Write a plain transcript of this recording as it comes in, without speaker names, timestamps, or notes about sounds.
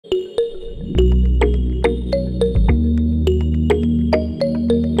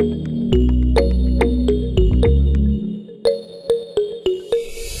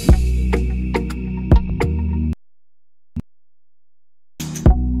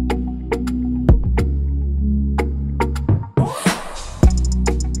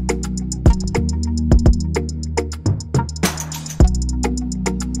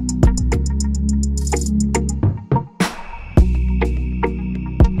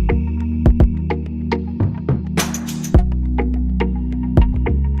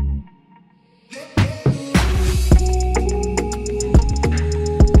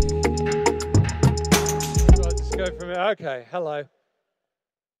Okay, hello.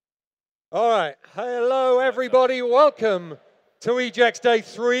 All right, hello everybody. Welcome to EGX Day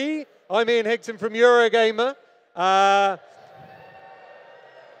 3. I'm Ian Higson from Eurogamer.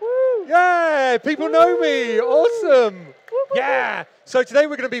 Yeah, people know me. Awesome. Yeah. So today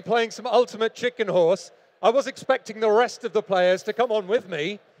we're going to be playing some Ultimate Chicken Horse. I was expecting the rest of the players to come on with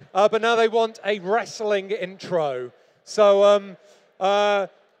me, but now they want a wrestling intro. So,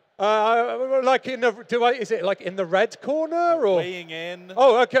 like in the, is it like in the red corner or weighing in?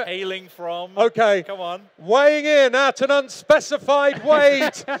 Oh, okay. Hailing from? Okay. Come on. Weighing in at an unspecified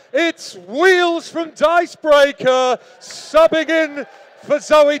weight, it's Wheels from Dicebreaker, subbing in for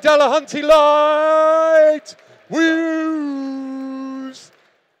Zoe Delahunty Light. Wheels.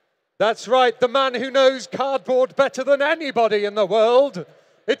 That's right, the man who knows cardboard better than anybody in the world.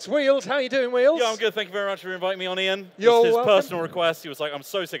 It's Wheels. How you doing, Wheels? Yeah, I'm good. Thank you very much for inviting me on, Ian. You're his welcome. Personal request. He was like, I'm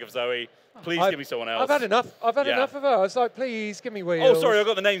so sick of Zoe. Please give me someone else. I've had enough. I've had enough of her. I was like, please give me Wheels. Oh, sorry, I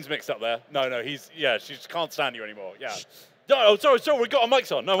got the names mixed up there. No, she just can't stand you anymore. Yeah. Oh, sorry, we got our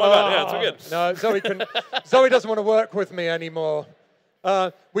mics on. No, my bad. Yeah, it's all good. No, Zoe doesn't want to work with me anymore.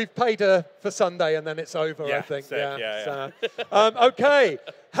 We've paid her for Sunday and then it's over, I think. Sick. Yeah. Okay,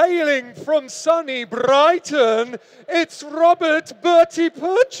 hailing from sunny Brighton, it's Robert Bertie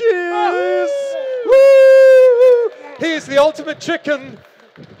Purchese. Woo! He is the ultimate chicken.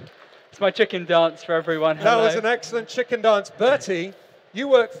 It's my chicken dance for everyone. Hello. That was an excellent chicken dance. Bertie, you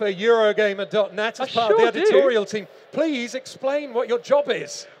work for Eurogamer.net as part of the editorial team. Please explain what your job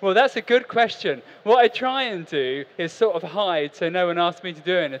is. Well, that's a good question. What I try and do is sort of hide so no one asks me to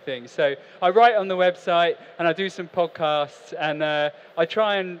do anything. So I write on the website and I do some podcasts and I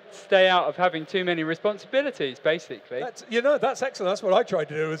try and stay out of having too many responsibilities, basically. That's excellent. That's what I try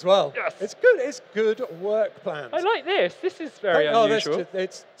to do as well. Yes. It's good. It's good work plans. I like this. This is very unusual.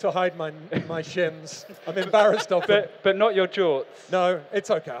 It's to hide my shins. I'm embarrassed of them. But not your jorts. No,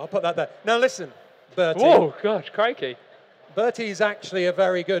 it's okay. I'll put that there. Now listen. Bertie. Oh, gosh, crikey. Bertie's actually a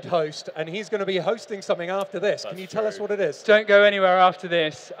very good host, and he's going to be hosting something after this. Can you tell us what it is? Don't go anywhere after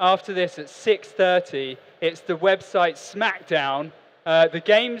this. After this, at 6:30, it's the website Smackdown, the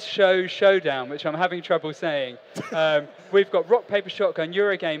Games Show Showdown, which I'm having trouble saying. We've got Rock, Paper, Shotgun,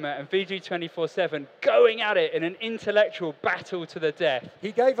 Eurogamer, and VG247 going at it in an intellectual battle to the death.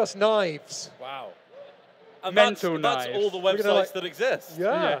 He gave us knives. Wow. And Mental knives. That's all the websites that exist.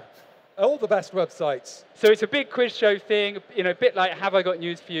 Yeah. All the best websites. So it's a big quiz show thing, a bit like Have I Got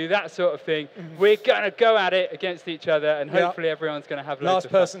News For You, that sort of thing. We're going to go at it against each other, and hopefully everyone's going to have loads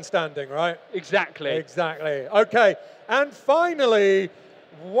of fun. Last person standing, right? Exactly. Exactly. Okay. And finally,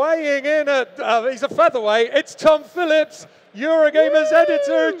 weighing in at, he's a featherweight, it's Tom Phillips, Eurogamer's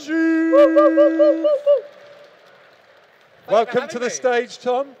editor-in-chief. Welcome to the stage,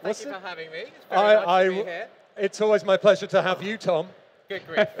 Tom. Thank you for having me. It's very nice to be here. It's always my pleasure to have you, Tom. Good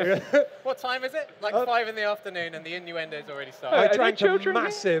grief. What time is it? Like 5 in the afternoon and the innuendo's already started. I drank a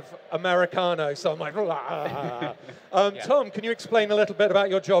massive Americano, so I'm like, Tom, can you explain a little bit about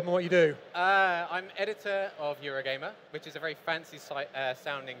your job and what you do? I'm editor of Eurogamer, which is a very fancy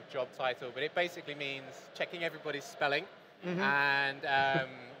sounding job title, but it basically means checking everybody's spelling and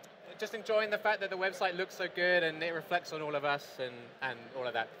just enjoying the fact that the website looks so good and it reflects on all of us and all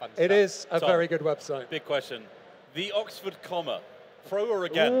of that fun stuff. It is a very good website. Big question. The Oxford comma. Pro or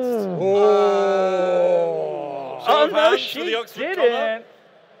against? Oh, no, she didn't.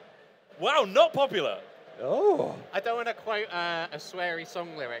 Wow, not popular. Oh. I don't want to quote a sweary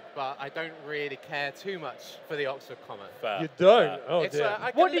song lyric, but I don't really care too much for the Oxford comma. Fair. You don't? Oh, dear.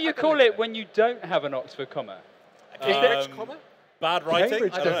 What do you call it when you don't have an Oxford comma? A Cambridge comma? Bad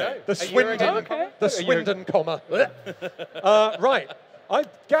writing? I don't know. The Swindon, the Swindon comma. Right. I've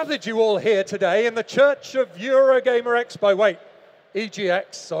gathered you all here today in the Church of Eurogamer Expo. Wait.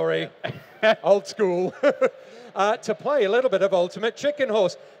 EGX, sorry, old school, to play a little bit of Ultimate Chicken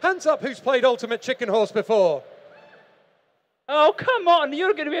Horse. Hands up who's played Ultimate Chicken Horse before? Oh, come on,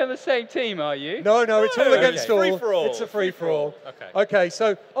 you're going to be on the same team, are you? No, it's all against all. Free-for-all. It's a free-for-all. Okay,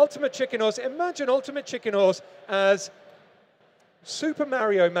 so Ultimate Chicken Horse, imagine Ultimate Chicken Horse as Super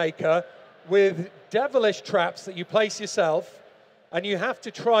Mario Maker with devilish traps that you place yourself, and you have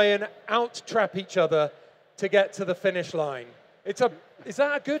to try and out-trap each other to get to the finish line. Is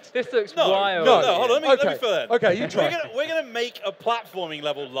that a good? This looks wild. No, hold on, let me fill in. Okay, you try. We're going to make a platforming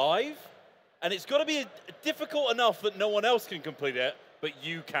level live, and it's got to be difficult enough that no one else can complete it, but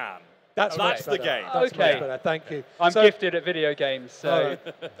you can. That's the game. That's much better. Thank you. I'm gifted at video games, so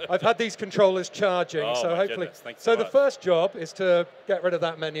I've had these controllers charging, so hopefully. So the first job is to get rid of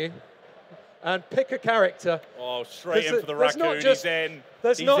that menu and pick a character. Oh, straight in for the raccoon. He's in.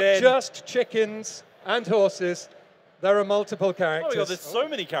 There's not just chickens and horses. There are multiple characters. Oh my God, there's so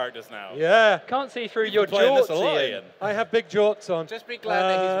many characters now. Yeah. Can't see through You've your been playing this jorts, a lot, Ian. Ian. I have big jorts on. Just be glad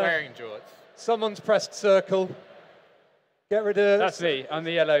that he's wearing jorts. Someone's pressed circle. Get rid of... That's me. I'm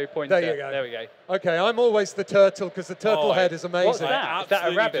the yellow pointer. There you go. There we go. Okay, I'm always the turtle because the turtle head is amazing. What's that? I Is that a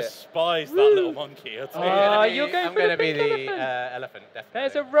absolutely rabbit? despise that little monkey. I'll tell you. You're going I'm for going the to be big the elephant. elephant, definitely.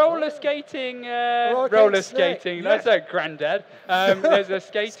 There's a roller skating, Roller snake. That's a granddad. There's a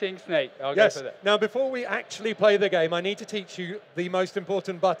skating snake. I'll go for that. Now, before we actually play the game, I need to teach you the most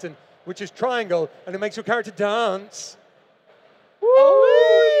important button, which is triangle, and it makes your character dance. Woo!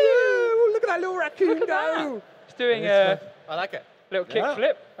 Oh, yeah. Look at that little raccoon go. It's doing And a I like it. little kick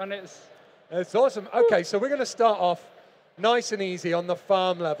flip, and it's... It's awesome. Okay, so we're going to start off nice and easy on the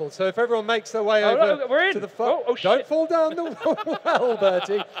farm level. So if everyone makes their way over we're to in. the farm, Oh, don't shit. fall down the well,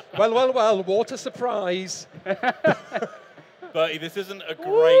 Bertie. Well, what a surprise. Bertie, this isn't a great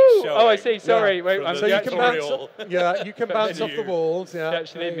show. Oh, I see. Sorry. Yeah. Wait, I'm So you can bounce. Tutorial. Yeah, you can bounce off the walls. Yeah. You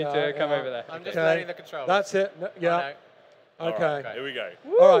actually need me to come over there. I'm just Okay. learning the controls. That's it. Yeah. All Okay. right, here we go.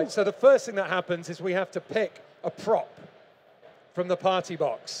 All right. So the first thing that happens is we have to pick a prop from the party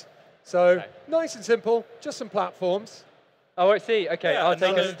box. So nice and simple, just some platforms. Oh, I see. Okay, Yeah, I'll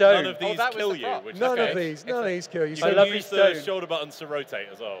take a None stone. of these that was kill the you. prop. Which is None okay. of these kill you. You So can lovely use the stone. shoulder buttons to rotate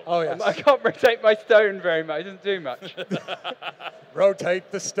as well. oh yes. I can't rotate my stone very much. It doesn't do much.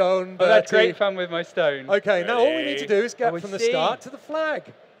 Rotate the stone, I've had Bertie. great fun with my stone. Okay, now all we need to do is get Oh, I from the see. start to the flag.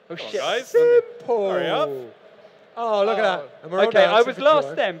 Oh, Come on, shit. guys. Simple. Hurry up. Oh, look at that. And we're all Okay, I bouncing was for last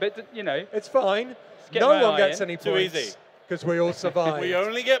joy. then, but, you know. It's fine. get No my one eye gets in. any Too points. easy. Because we all survive. We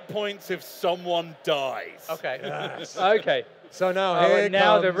only get points if someone dies. Okay. Yes. Okay. So now Oh, here and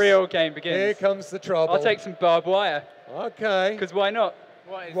now comes, the real game begins. Here comes the trouble. I'll take some barbed wire, Okay. because why not?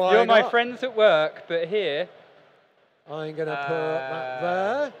 What is Why You're my not? friends at work, but here, I'm going to put that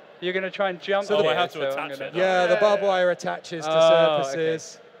there. you're going to try and jump So here, the- I have to so I'm attach gonna- it. Yeah, the barbed wire attaches to Oh,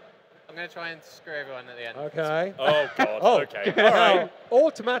 surfaces. I'm going to try and screw everyone at the end. Okay. Oh, God. Oh. Okay. All right.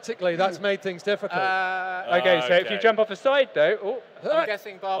 Automatically, that's made things difficult. Okay, so if you Okay. jump off the side, though, I'm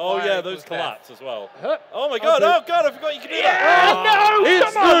guessing barbed Oh, wire yeah, equals those death. collapse as well. Huh. Oh, my God. Okay. Oh, God, I forgot you could do that. no,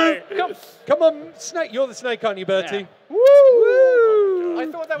 It's come on, Come on, Snake. You're the snake, aren't you, Bertie? Yeah. Woo! I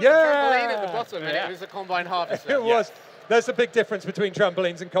thought that was Yeah. a trampoline at the bottom, and Yeah. it was a combine harvester. It was. There's a big difference between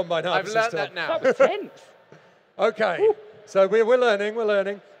trampolines and combine I've harvesters. learned Tom. that now. That was tense. Okay. So we're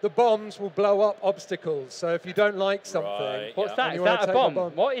learning. The bombs will blow up obstacles. So if you don't like something, Right. What's Yeah. that? and Is you wanna that a take bomb?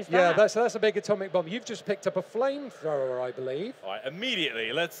 What is Yeah, that? that's a big atomic bomb. You've just picked up a flamethrower, I believe. All right,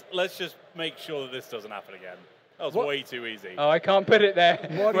 immediately, let's just make sure that this doesn't happen again. That was What? way too easy. Oh, I can't put it there.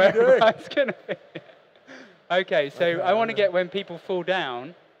 What are you where doing? it's gonna be. Okay, so I want to get when people fall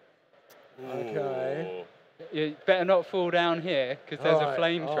down. Okay. You better not fall down here because there's All a right.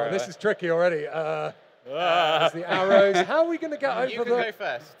 flamethrower. Oh, this is tricky already. Ah. There's the arrows. How are we going to get You over can the... go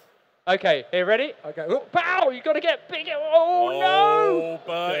first. Okay, here, ready? Okay. Oh, Pow! You got to get bigger. Oh, no! Oh,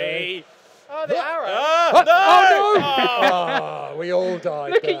 buddy. Oh, the arrow. Ah, no! Oh, no! Oh. Ah, we all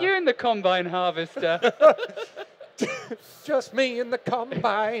died Look there. at you in the combine harvester. Just me in the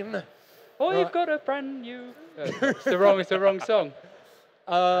combine. Oh, you've got a brand new. It's the wrong song.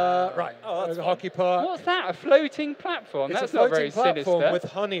 Right. Oh, that's the fun. hockey park. What's that? A floating platform? It's That's a not floating very platform sinister.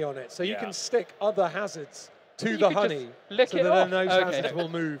 with honey on it, so you Yeah. can stick other hazards to You the could just honey, lick so it that off. then those Okay. hazards will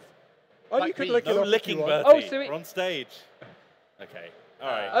move. Oh, Like you could bees. lick it No off if licking, you want. Bertie. Oh, so We're on stage. Okay. All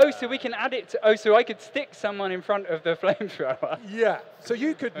right. Oh, so we can add it to. Oh, so I could stick someone in front of the flamethrower. Yeah. So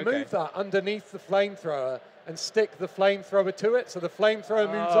you could Okay. move that underneath the flamethrower and stick the flamethrower to it, so the flamethrower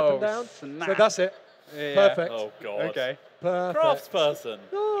moves up Oh, and down. So snap. that's it. Yeah. Perfect. Oh, God. Okay. Perfect. Craftsperson.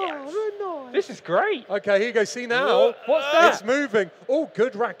 Oh, Yes. very nice. This is great. Okay, here you go. See now? What's that? It's moving. Oh,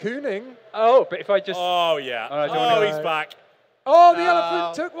 good raccooning. Oh, but if I just. Oh, yeah. Oh, I don't Oh, wanna- he's back. Oh, the No.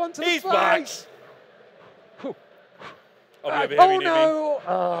 elephant took one to He's the back. face. Oh, heavy, Oh heavy, heavy.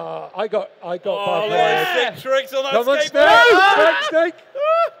 no! I got Oh, barbed look wire. at sick tricks on that Come on, skateboard. Snake! Ah! Snake!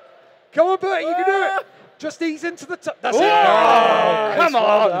 Come on, Bert, you can do it. Just ease into the top. That's it. Oh, Nice, come well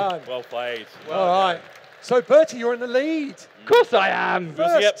on. done. Well played. All right. So, Bertie, you're in the lead. Of course I am. We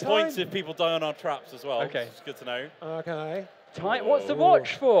also get First points time. if people die on our traps as well. Okay. It's good to know. Okay. What's the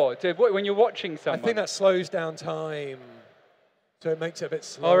watch for? When you're watching I someone? think that slows down time. So it makes it a bit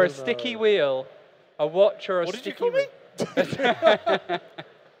slower. Or a sticky wheel. A watch or a What did you sticky call me? wheel.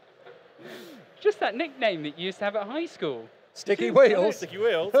 Just that nickname that you used to have at high school. Sticky wheels. Sticky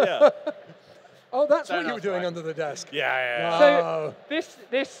wheels, yeah. Oh, that's Don't what you were ask doing why. under the desk. Yeah. Oh. So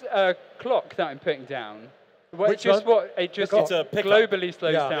this clock that I'm putting down, Which just one? what it just clock. It's a pickup. globally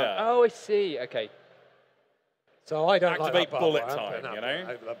slows Yeah. down. Yeah. Oh, I see. Okay. So I don't Activate like that bullet barbed time, wire. you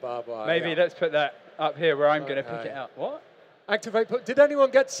know? Over the barbed wire, Maybe yeah. let's put that up here where I'm going to pick it out. What? Activate. Did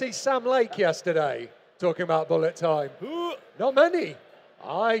anyone get to see Sam Lake yesterday talking about bullet time? Not many.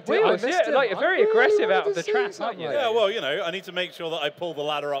 I did. Wheels, I missed him. like you're very aggressive out of the see track, Sam aren't you? Lake. Yeah, well, you know, I need to make sure that I pull the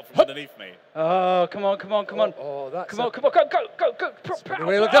ladder up from underneath me. Oh, come on, come on, come on. Oh, that's Come on, come on, go, go, go, go. the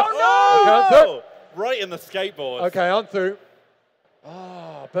wheel of Oh, death. no! Okay, I'm Right in the skateboard. through. Okay, I'm through.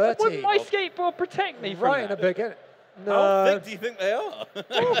 Oh, Bertie. Wouldn't my skateboard protect me from Right in the that? beginning. How No. thick do you think they are?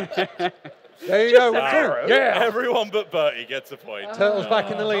 There you go. Just We're an through. arrow. Yeah. Everyone but Bertie gets a point. Turtle's back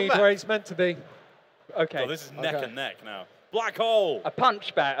in the lead where he's meant to be. Okay. Oh, this is neck Okay. and neck now. Black hole. A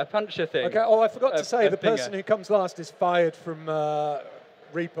puncher thing. Okay. Oh, I forgot to say a the thinger. person who comes last is fired from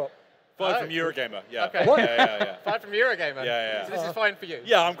Repop. Fine Oh. from Eurogamer. Yeah. Okay. What? Yeah. Fine from Eurogamer. Yeah. So this is fine for you.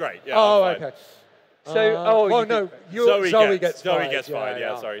 Yeah, I'm great. Yeah, Oh, I'm fine. okay. So, well, you no, could- Zoe gets fired. Zoe gets fired.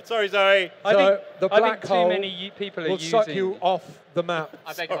 Yeah, yeah. sorry. Sorry, Zoe. I So think, the I black think too hole many people are will using. suck you off the map.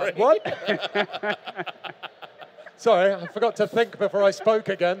 I beg Sorry. your pardon. What? Sorry, I forgot to think before I spoke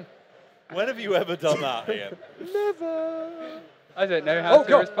again. When have you ever done that, Ian? Never. I don't know how Oh, to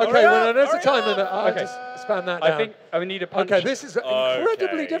God. respond. Okay, well, up, there's a hurry time up. limit. I'll Okay. just span that down. I think I need a punch Okay, this is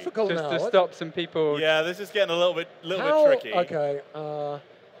incredibly Okay. difficult just now. to stop some people. Yeah, this is getting a little bit How- tricky. Okay.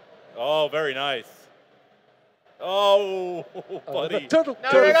 Oh, very nice. Oh, buddy. Turtle.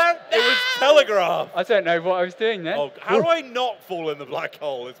 No, no, no. It was telegraph. I don't know what I was doing then. Oh, how do I not fall in the black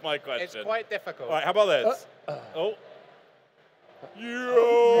hole? Is my It's question. quite difficult. All right, how about this? Oh. Oh.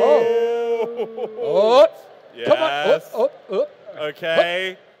 Yes. Come on. Up.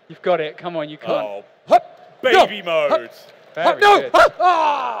 Okay. You've got it. Come on, you can't. Oh, Hup. baby No. mode. Very No. good.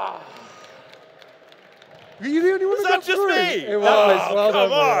 Ah. Were you the only one Was who that got just through? me? It was. Oh, Well come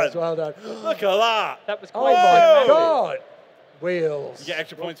done, Wheels. on. Well done. Look at that. That was Oh quite my Whoa. God. Wheels. You get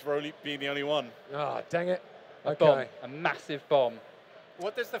extra points for only being the only one. Ah, dang it. a bomb, Okay. a massive bomb.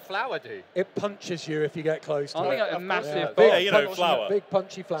 What does the flower do? It punches you if you get close to Aren't it. they like a Of massive Yeah, bomb? big Yeah, you know, punchy- flower. Big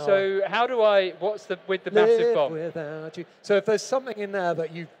punchy flower. So how do I? What's the with the Live massive bomb? without you. So if there's something in there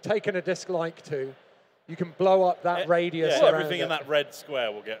that you've taken a dislike to, you can blow up that radius. Yeah, around everything it. in that red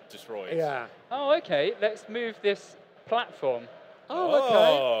square will get destroyed. Yeah. Oh, okay. Let's move this platform. Oh, okay.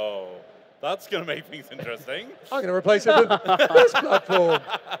 Oh, that's going to make things interesting. I'm going to replace it with this platform.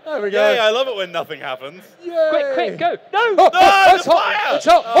 There we go. Yeah, I love it when nothing happens. Yay. Quick, go! No! Oh, No, it's the hot. fire! It's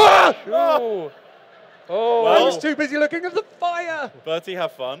hot. Ah! Oh! Oh! I Well- was too busy looking at the fire. Bertie,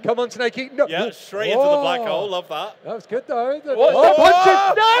 have fun. Come on, Snakey. No. Yeah, Ooh. straight into the black Oh. hole. Love that. That was good, though. What? Oh, punch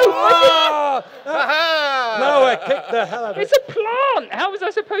it. No! Ah! Aha! No, I kicked the hell out of It's it. a plant! How was I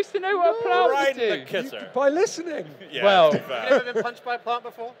supposed to know what a plant Right would in the do? kisser. By listening. Yeah, Well- too Have bad. you ever been punched by a plant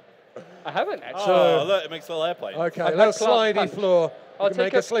before? I haven't actually. Oh, look, it makes a little airplane. Okay, I've little had plant slidey punch. floor. I'll You can take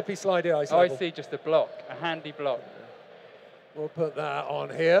make a a- slippy, slidey ice Oh, I level. see, just a block, a handy block. We'll put that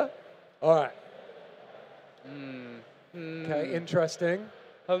on here. All right. Hmm. Okay, interesting.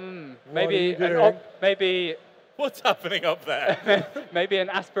 Maybe are you an doing? maybe What's happening up there? maybe an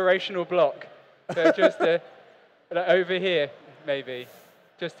aspirational block. So just like over here, maybe,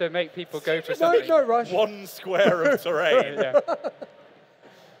 just to make people go for No, something. no rush. One square of terrain. Yeah.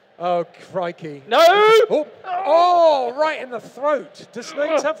 Oh, crikey. No! Oh, right in the throat. Do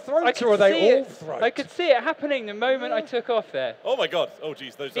snakes have I throats could or are they see all it. throat? I could see it happening the moment I took off there. Oh my god. Oh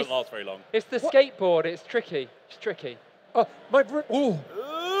geez, those don't It's- last very long. It's the skateboard. It's tricky. It's tricky. Oh, my ooh.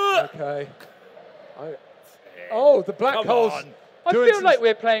 Ugh. Okay. Oh, the black Come holes. on. I doing feel some- like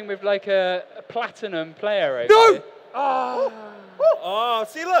we're playing with like a platinum player over No! here. Ah. Oh,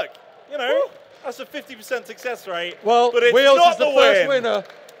 see, look. You know, that's a 50% success rate. Well, but it's Wheels not is the the first win. winner.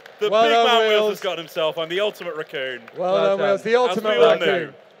 The Well big done, man Wheels Wheels. has got himself. I'm the ultimate raccoon. Well Well done, done. Wheels. The ultimate we all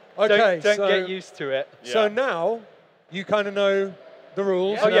raccoon. know. Okay, Don't so, get used to it. so Yeah. now you kind of know the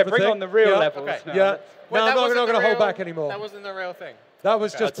rules. Yeah. Oh and yeah, bring everything. on the real Yeah. levels Okay. now. Yeah. Well, No, that I'm not wasn't going the to hold real- back anymore. That wasn't the real thing. That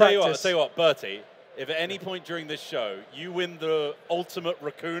was I'll just tell you practice. what, Bertie, if at any point during this show you win the ultimate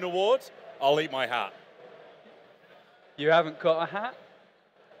raccoon award, I'll eat my hat. You haven't got a hat?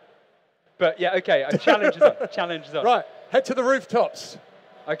 But yeah, okay, challenge is on. Challenge is on. Right, head to the rooftops.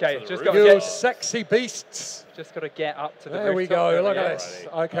 Okay, To the just roof. got to You get sexy beasts. up to the There we rooftop. go. There Look we at go. this.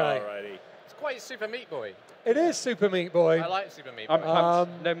 Alrighty. Okay. Alrighty. It's quite Super Meat Boy. It is Super Meat Boy. I like Super Meat I'm Boy.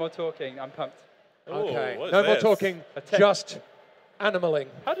 pumped. No more talking. I'm pumped. Ooh, Okay. what is No more this? talking. A tech- Just animaling.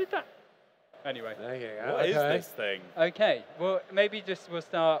 How did that? Anyway. There you go. What is okay. this thing? Okay. Well, maybe we'll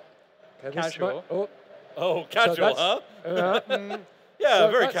start. Okay, this Casual. might- oh, Oh, casual, huh? yeah, Yeah,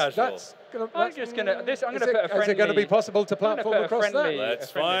 very casual. I'm just gonna. This. I'm gonna put a friendly. Is it going to be possible to I'm gonna platform put a across that? friendly- Let's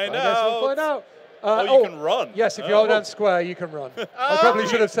a friendly find I guess we'll out. find out. Oh, you can run. Yes, if you Oh. hold down square, you can run. I probably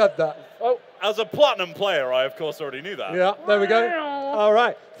should have said that. Oh, as a platinum player, I of course already knew that. Yeah, there we go. All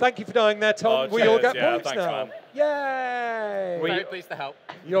right. Thank you for dying there, Tom. Oh, we all cheers. get Yeah, points thanks, now. man. Yay! Very pleased to help.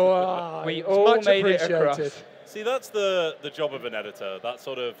 You're We it's all much made it appreciated. across. See, that's the job of an editor. That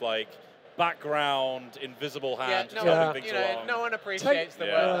sort of like background, invisible hand, just no, helping things you know, along. no one appreciates the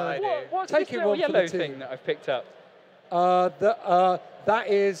Yeah. work that I do. What's Take this it little one for the yellow team. thing that I've picked up? That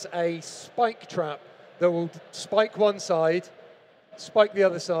is a spike trap that will spike one side, spike the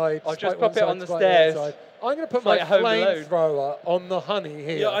other side. I'll just spike one pop it side, on the spike stairs. other side. I'm going to put It's my like Home Alone. flamethrower on the honey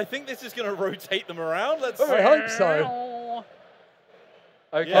here. Yeah, I think this is going to rotate them around. Let's. I hope so.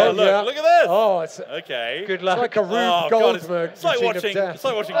 Okay. Yeah, look at this. Oh, it's Okay. Good it's luck. like a Rube God, Goldberg it's like machine of watching. death. It's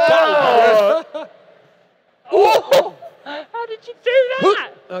like watching Battle. Oh! How did you do that?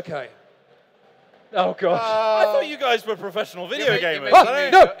 Okay. Oh gosh. I thought you guys were professional video gamers.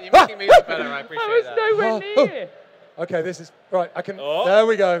 You're making me look better. I I appreciate was that. nowhere near. Okay, this is right. I can. Oh. There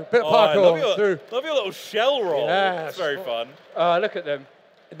we go. Bit of Oh, I love parkour through. your little shell roll. Yes. It's very fun. Oh, look at them.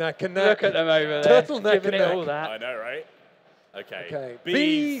 Neck and neck. Look at them over there. Turtleneck Giving and it neck. all that. I know, right? Okay. Okay.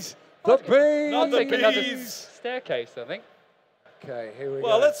 Bees. The bees. Not the Take another bees. staircase, I think. Okay, here we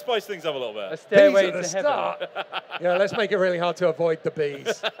Well, go. let's spice things up a little A bit. stairway Bees at to the heaven. start. Yeah, let's make it really hard to avoid the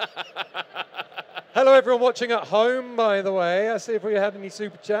bees. Hello, everyone watching at home, by the way. I see if we had any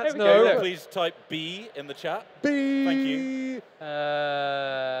super chats. There we No. go, look. Please type B in the chat. Bee. Thank you.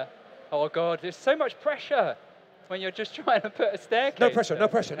 Oh God, there's so much pressure when you're just trying to put a staircase. No pressure, no down.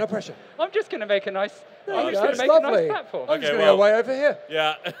 pressure, no pressure. I'm just going to make a nice. There I'm you just go, going it's to make lovely. a nice platform. I'm just Okay, going to go well. way over here.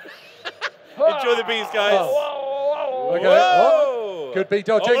 Yeah. Enjoy the bees, guys. Whoa. Okay. Whoa. Oh, good bee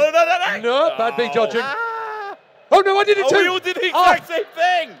dodging. Oh, no. No, bad bee dodging. Ah. Oh, no, I did it Oh, too. we all did the exact same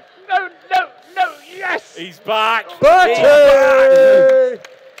thing. No, yes. He's back. Bertie!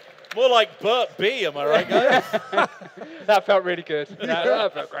 More like Bert B, am I right, guys? That felt really good.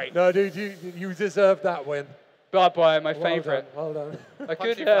 That felt great. No, dude, you deserved that win. Barbed Wire, my Well favourite. done, well done. A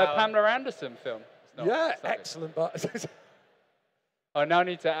Punchy good flower. Pamela Anderson film. It's not- Yeah, it's not good. excellent. But I now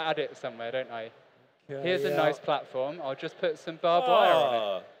need to add it somewhere, don't I? Here's a yeah. nice platform. I'll just put some barbed wire on it.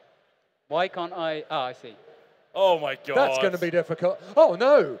 Ah. Why can't I? Ah, I see. Oh, my God. That's going to be difficult. Oh,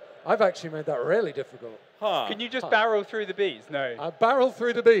 no. I've actually made that really difficult. Huh. Can you just barrel through the bees? No. I barreled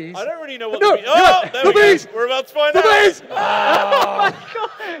through the bees. I don't really know what No, the bees... no, Oh, there the we go. bees! We're about to find The out.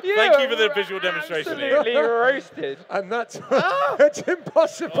 bees! Thank you for the visual demonstration, Ian. Absolutely roasted. And that's it's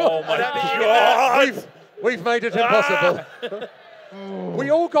impossible. Oh, my God. We've made it impossible. We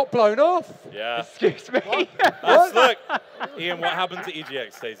all got blown off. Yeah. Excuse me. Look, Ian, what happened to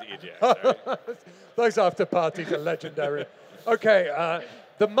EGX stays at EGX. Those after parties are legendary. Okay,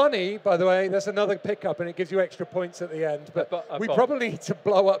 the money, by the way, there's another pickup, and it gives you extra points at the end. But we bomb. probably need to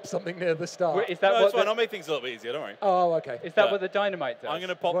blow up something near the start. Wait, is that No, what it's fine. the, I'll make things a little bit easier, don't worry. Oh, okay. is that Yeah. what the dynamite does? I'm going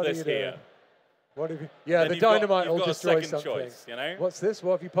to pop What are this you doing? here. What have you? Yeah, Then the you've got- dynamite you've will got a destroy second something. choice, you know? What's this?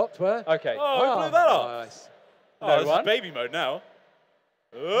 What have you popped where? Okay. Oh, I blew that up. Nice. Oh, No this one? is baby mode now.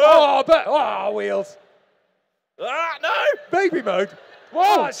 Wheels. Ah, no! Baby mode. Whoa!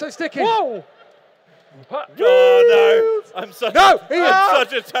 Oh, it's so sticky. Whoa! Oh, no. I'm such, No, Ian. I'm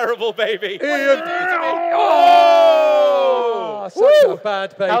such a terrible baby. Ian. Oh! Such a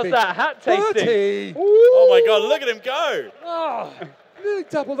bad baby. How's that hat tasting? Bertie. Oh, my God. Look at him go. Oh, nearly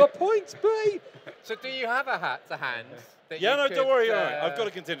double the points, babe. So do you have a hat to hand? That Yeah, you no, could, don't worry. All right. I've got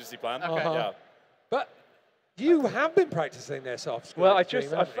a contingency plan. Okay. Yeah. But you have been practicing this off screen. Well,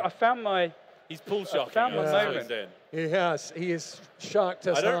 I found my. He's pull shocking. found us, my that's what he's moment. doing. He has. He is sharked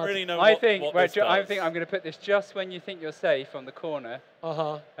us I don't hard. really know I what think. what Wait, this I does. think I'm going to put this just when you think you're safe on the corner.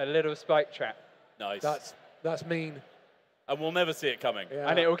 Uh-huh. A little spike trap, Nice. That's mean. And we'll never see it coming. Yeah.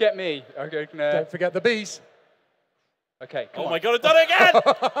 and it will get me. I'm going to. Don't forget the bees. Okay. Come Oh, on. my God. I've done it again.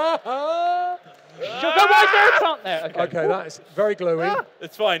 Go right there, plant there. Okay. Okay, that is very gluey.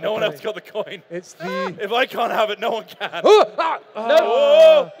 It's fine. No one Okay. else got the coin. It's the... If I can't have it, no one can. Oh, No.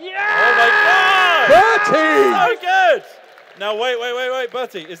 Oh! Yeah. Oh, Bertie! my God! So good! Now, wait,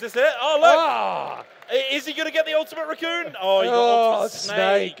 Bertie. Is this it? Oh, look! Ah! Is he going to get the ultimate raccoon? Oh, he got Oh, ultimate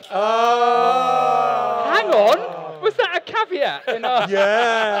snake. Ah! Hang on. Was that a caveat? In our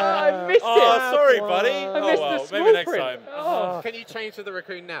Yeah. I missed Oh, it. sorry, buddy. I Oh, missed well, the small maybe next print. time. Oh. Can you change to the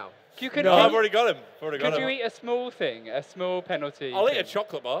raccoon now? You could, No, I've already got him. could you eat a small thing, a small penalty? I'll eat a thing?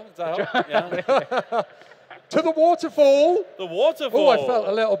 chocolate bar. Does that help? Yeah. To the waterfall. The waterfall. Oh, I felt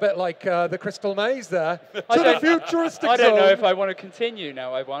a little bit like the Crystal Maze there. To the don't- futuristic I don't know zone. if I want to continue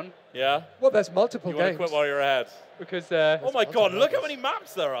now. I won Yeah? Well, there's multiple You want to games. quit while you're ahead? because. Oh, my God. Look how many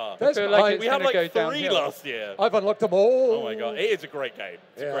maps there are. There's feel like I- it's We had gonna like go 3 downhill. last year. I've unlocked them all. Oh, my God. It is a great game.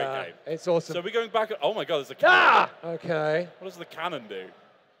 It's a great game. It's awesome. So we're going back. Oh, my God. There's a cannon. Ah! Okay. What does the cannon do?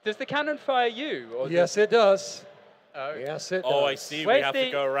 Does the cannon fire you? Or Yes, it does. Oh. Yes, it does. Oh, I see. Where's we have the-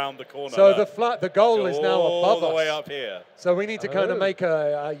 to go around the corner. So look. the goal is now above us. All the way up here. So we need to kind of make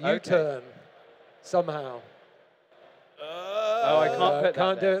a U-turn somehow. Oh, I can't put that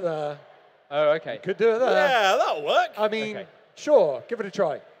Can't there. do it there. Oh, okay. Could do it there. Yeah, that'll work. I mean, Okay. sure, give it a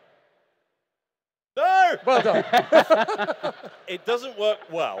try. No! Well done. It doesn't work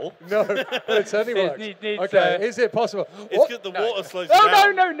well. No, but it certainly It works. needs, Okay, is it possible? It's because the water slows you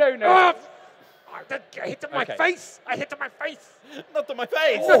Oh, down. no. Ah! I hit my Okay. face. I hit my face. Not to my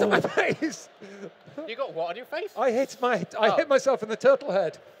face. Not my face. You got what on your face? I hit myself in the turtle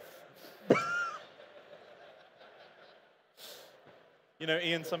head. You know,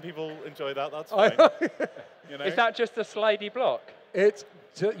 Ian, some people enjoy that. That's I- fine. You know? Is that just a slidey block? It's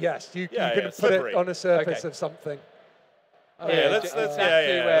yes, you Yeah, can yeah, put slippery. it on a surface Okay. of something. Yeah, let's exactly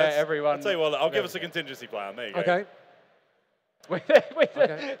yeah. where let's- everyone- I'll tell you what, I'll give us a contingency plan. There you go. Okay. With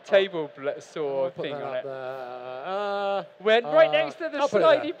Okay. a table saw I'll put thing that on up it. there. We're right next to the I'll put it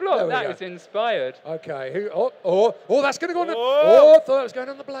there. slidey block. There we That go. was inspired. Okay. Oh, that's going to go on the. Whoa. Oh, I thought that was going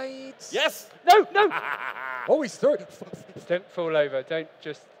on the blades. Yes. No. Oh, he's through. Don't fall over. Don't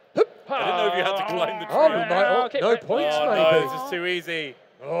just. I didn't know if you had to climb the tree. Oh, we might. Oh, Okay, no right. points, Oh, maybe. no, this is too easy.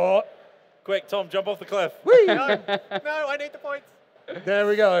 Oh, Quick, Tom, jump off the cliff. whee. No, I need the points. There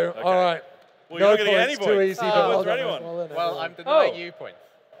we go. All right. Well, No you're not going to get any points, too points. easy. No but points well for done, anyone. well done, Well, everyone. I'm denying Oh. you points.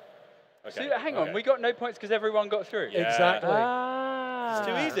 Okay. So, hang on. We got no points because everyone got through. Yeah. Exactly. Ah. It's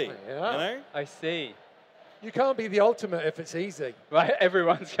too easy. Yeah. You know? I see. You can't be the ultimate if it's easy. Right,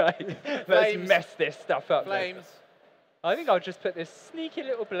 everyone's going, let's Flames. mess this stuff up. Flames. I think I'll just put this sneaky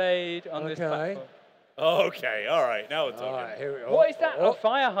little blade on this Okay. platform. Okay, all right. Now we're talking. All right, here we go. What is that? Oh, A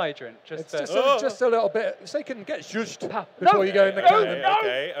fire hydrant? Just it's for... just a little bit, so you can get zhuzhed No, before you go in the no, cannon.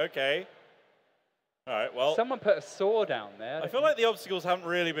 no. Okay. All right, well, Someone put a saw down there. I feel like the obstacles haven't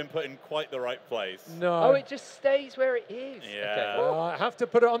really been put in quite the right place. No. Oh, it just stays where it is. Yeah. Okay. I have to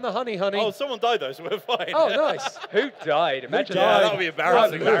put it on the honey. Oh, someone died though, so we're fine. Oh, nice. Who died? Imagine Yeah, that. that would be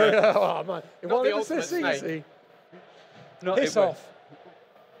embarrassing. Oh, man. Well, the it was this ultimate easy. Not Hiss it was- off.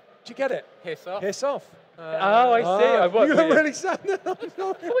 Did you get it? Hiss off. Hiss off. Oh, I see. I was You weird. really said that. I'm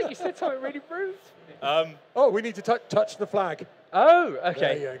sorry. I thought you said something really rude. Oh, we need to touch the flag. Oh,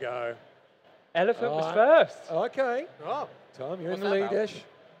 okay. There you go. Elephant was Alright. first. Okay. Oh. Tom, you're in What's the that lead about? ish.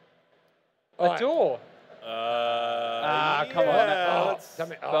 A door. Come on. yeah, Oh, let's-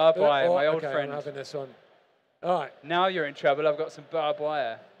 Damn it. Barbed wire, my old okay, friend. I'm having this one. All right. Now you're in trouble. I've got some barbed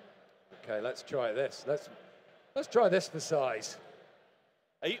wire. Okay, let's try this. Let's try this for size.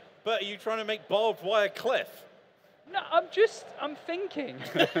 Are you trying to make barbed wire cliff? No, I'm thinking.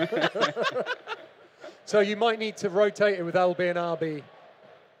 So you might need to rotate it with LB and RB.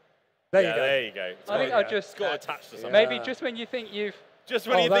 There you go. There you go. I think I'll just got attached to something. maybe just when you think you've. Just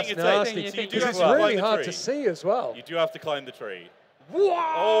when you that's think it's safe. nasty. You So you think do it's have Because to it's climb really the hard tree. to see as well. You do have to climb the tree.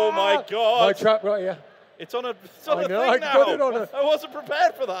 Wow! Oh my God! My trap right here. It's on a I thing know, I now. got it on a- I wasn't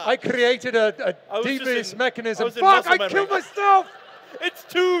prepared for that. I created a I was just devious in- mechanism. I was in Fuck! muscle I memory. killed myself. It's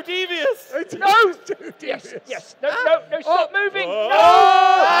too devious. It's No! too Yes, devious. yes. No, stop moving. Oh.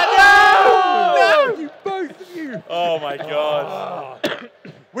 Oh, no! You both of you. Oh my God.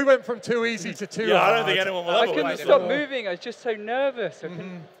 We went from too easy to too Yeah, hard. I don't think anyone will I ever win couldn't this stop one. moving. I was just so nervous. I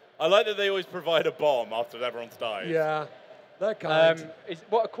couldn't. I like that they always provide a bomb after everyone's died. Yeah, that kind.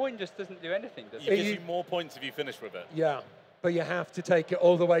 What a coin just doesn't do anything, does It it? gives you- you more points if you finish with it. Yeah, but you have to take it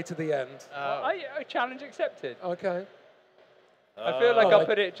all the way to the end. I challenge accepted. Okay. I feel like I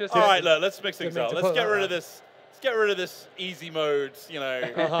put it just. All right, look, let's mix Didn't things mean up. to Let's put get that rid there. of this. Let's get rid of this easy mode,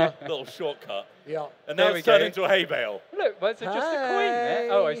 little shortcut. Yeah. And There now we it's turned go. into a hay bale. Look, was it just a coin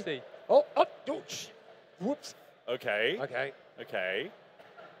there? Oh, I Hey. see. Oh, whoops. Okay. Okay. Okay.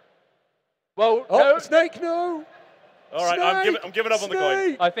 Well, Oh, no. snake, no. All right, I'm giving up on the coin.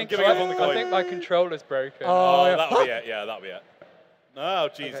 Snake. I think giving up on the I coin. think my controller's broken. Oh, Oh, yeah. that'll be it. Yeah, that'll be it. No,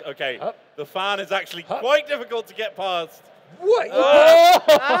 jeez. Okay. Up. The fan is actually Up. quite difficult to get past. What?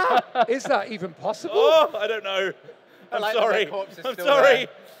 Ah. Is that even possible? Oh, I don't know. I'm like that sorry. the corpse is I'm still sorry. there.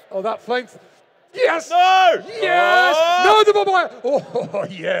 Oh, that flame. Yes. No. Yes. Oh. No, the barbed wire. Oh,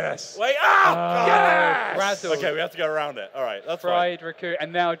 yes. Wait. Ah. Yes. Frazzled. Okay, we have to go around it. All right, that's Fried raccoon.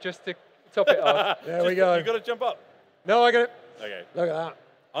 And now just to top it off. There we go. You got to jump up. No, I got it. Okay. Look at that.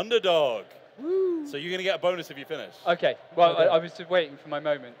 Underdog. So you're gonna get a bonus if you finish. Okay. Well, Okay. I was just waiting for my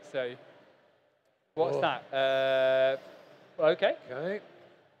moment. So, what's Oh. that? Okay. Okay.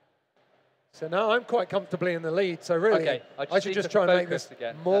 So now I'm quite comfortably in the lead. So really, Okay, I just I should need just to try and make focus this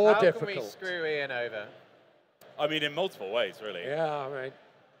again. more How difficult. can we screw Ian over? I mean, in multiple ways, really. Yeah, I mean,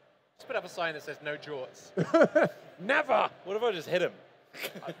 Just put up a sign that says no jorts. never. What if I just hit him?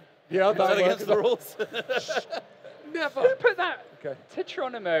 Yeah, Is that against the rules? Never. Who put that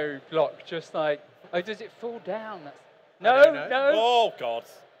Tetronimo block just like, oh, does it fall down? No, no. Oh, God.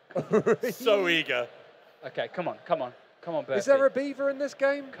 So eager. Okay, come on, come on. Come on, Bertie. Is there a beaver in this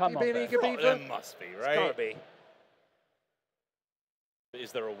game? Come on, an eager beaver? There must be, right? It's gotta be.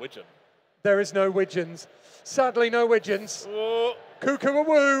 Is there a widgeon? There is no widgeons. Sadly, no widgeons. Oh.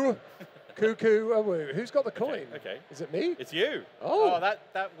 Cuckoo-a-woo. Cuckoo-a-woo. Who's got the coin? Okay. Is it me? It's you. Oh,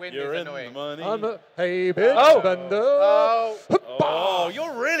 that wind You're is in annoying. the money. I'm a hey bitch bender. Oh,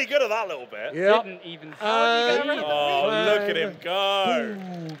 you're really good at that little bit. Yeah. Didn't even Oh, look at him go.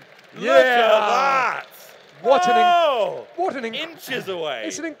 Yeah. Look at that. What an inches away.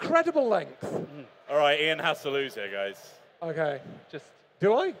 It's an incredible length. All right, Ian has to lose here, guys. Okay. Just.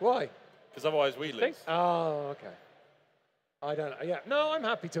 Do I? Why? Because otherwise we lose. Oh, okay. I don't know. Yeah. No, I'm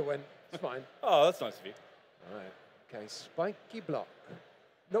happy to win. It's fine. Oh, that's nice of you. All right. Okay, spiky block.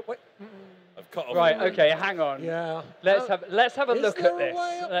 No, wait. I've cut off. Right. Okay. Hang on. Yeah. Let's have a look at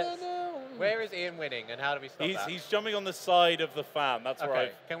this. Where is Ian winning, and how do we stop that? He's jumping on the side of the fan. That's where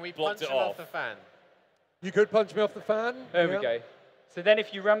I've Can we blocked punch it him off. off the fan? You could punch me off the fan. There we go. So then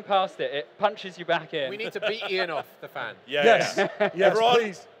if you run past it, it punches you back in. We need to beat Ian off the fan. Yeah. Yes. Yeah. Yes, Everyone,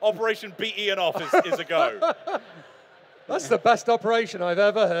 please. Operation Beat Ian Off is a go. That's the best operation I've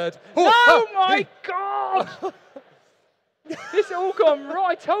ever heard. Oh my God! This all gone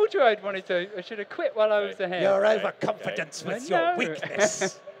right. I told you I should have quit while I was ahead. Your overconfidence with your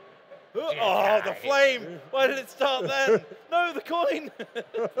weakness. Oh, the flame! Why did it start then? No, the coin!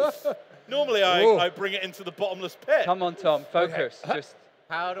 Normally I bring it into the bottomless pit. Come on, Tom, focus. Just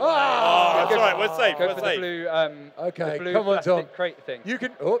How do Oh, that's all right, we're safe, go we're for safe. the blue, Okay, the blue come on, plastic Tom. crate thing. You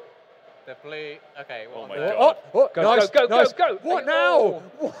can. Oh, The blue. Okay. Oh What my on the- God. Go, nice, go, go, nice. go, go. What Oh.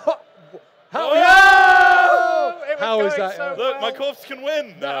 now? What? How? Oh! Yeah! It was How is going that? so Look, my well. corpse can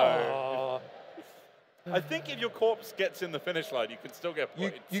win. No. Oh. I think if your corpse gets in the finish line, you can still get You,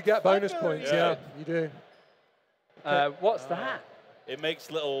 points. you get bonus points, yeah, you do. What's that? It makes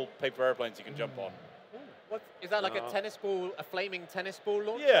little paper airplanes you can jump on. What, is that like a tennis ball, a flaming tennis ball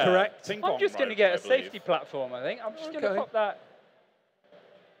launch? Yeah. Correct. Ping I'm pong just going to rope, get I a believe. safety platform, I think. I'm just going to Okay. pop that.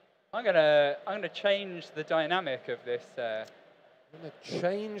 I'm going to change the dynamic of this. I'm going to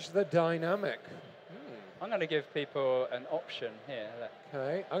change the dynamic. I'm going to give people an option here. Look.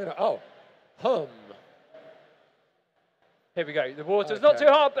 Okay, I'm going to, hum. Here we go. The water's not Okay.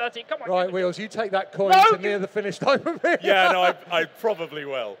 too hard, Bertie. Come on. Right, give it- Wheels, you take that coin No, to you- near the finish line with me. Yeah, no, I probably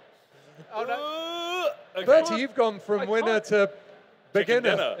will. Oh no. Okay. Bertie, you've gone from I winner can't- to Chicken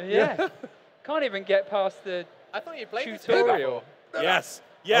beginner. dinner. Yeah. Can't even get past the I thought you played this tutorial. Yes.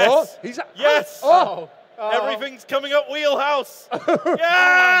 Yes. Oh, he's Yes. Oh, Everything's coming up wheelhouse.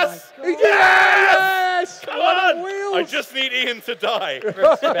 Yes. yes! Come What a on. Wheels! I just need Ian to die.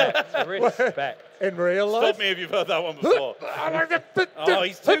 Respect. Respect. In real life. Stop me if you've heard that one before. Oh,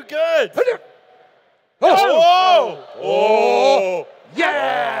 he's too good. Oh! Oh! Oh!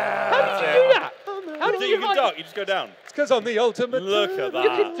 Yeah! How did you do that? How did So you you can hide- duck, you just go down. It's because I'm the ultimate. Look at You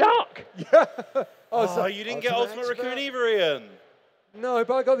that. can duck. Yeah. Oh, you didn't get Ultimate expert. Raccoon either, Ian. No,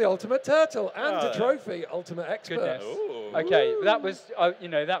 but I got the ultimate turtle and Oh. a trophy, ultimate expert. Goodness. Ooh. Okay, that was,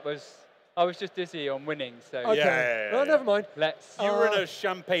 I was just dizzy on winning, so Okay. Yeah. No, never mind. let's. You were in a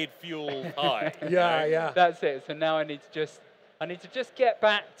champagne-fueled high. Yeah, yeah. That's it. So now I need to just get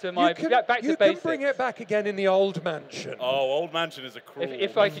back to my you can, back to you basics. can bring it back again in the old mansion. Oh, Old Mansion is a cruel.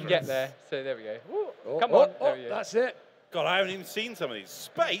 if I can get there. So there we go. Ooh, Oh, come oh, on. oh, There we go. that's it. God, I haven't even seen some of these.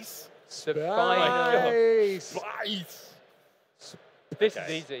 Space? The final. Nice. Space. This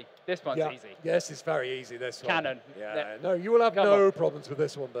Okay. is easy. This one's Yeah. easy. Yes, it's very easy, this one. Cannon. Yeah. Yeah. No, you will have Come no on. problems with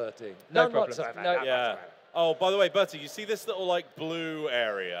this one, Bertie. No None problems. whatsoever. No. None Yeah. whatsoever. Oh, by the way, Bertie, you see this little like blue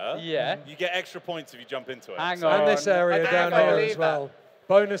area? Yeah. You get extra points if you jump into it. Hang So- on. And this area I don't down know if I here believe as well.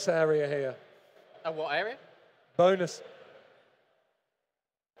 Bonus area here. what area? Bonus.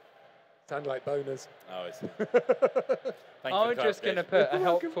 Sound like bonus. Oh, I see. Thank you for I'm the just going to clarification. put a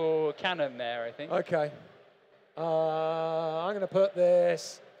helpful cannon there, I think. Okay. I'm going to put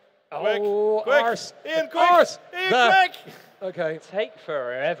this. Quick, Oh, quick. arse. Ian, quick. Arse. Ian, There. quick. Okay. Take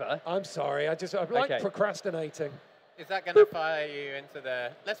forever. I'm sorry. I like Okay. procrastinating. Is that going to fire you into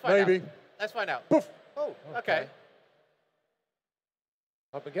the? Let's find out. Maybe. Let's find out. Poof. Oh, okay.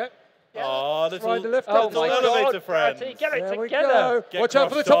 Up we go. Yeah. Oh, Let's ride the little, lift. Oh up. my little God, elevator friends. Bertie, get it There we together. go. Get Watch out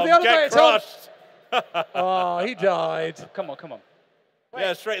for the crushed, top of the Tom. elevator, Get Tom. crushed. Oh, he died. Come on, come on.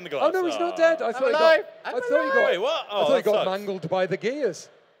 Yeah, straight in the glass. Oh, no, he's not dead. I thought he got, alive. I I'm thought he got, Wait, what? I Oh, thought he that got sucks. mangled by the gears.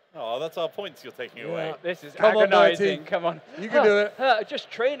 Oh, that's our points you're taking away. Yeah. This is Come on, agonizing. Bertie. Come on. You can do it. Just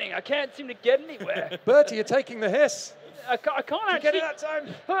training. I can't seem to get anywhere. Bertie, you're taking the hiss. I can't actually. Get it that time.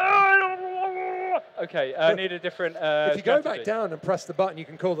 Okay, I need a different. If you go strategy. back down and press the button, you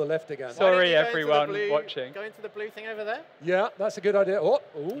can call the lift again. Sorry, Why don't you go into the everyone blue- watching. Go into the blue thing over there. Yeah, that's a good idea. Oh,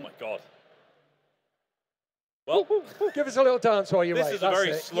 Oh ooh. my god. Well, Give us a little dance while you wait. this is a That's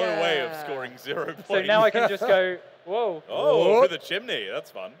very it. slow way of Yeah. scoring 0 points. So now I can just go. Whoa. Oh, Whoop. through the chimney.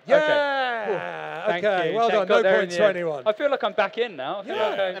 That's fun. Yeah. Thank Okay. you. Well Thank done. God No they're in points the to end. anyone. I feel like I'm back in now. I feel Yeah.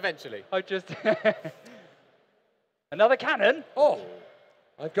 like Eventually. I just. Another cannon. Oh,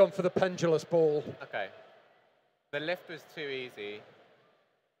 I've gone for the pendulous ball. Okay. The lift was too easy.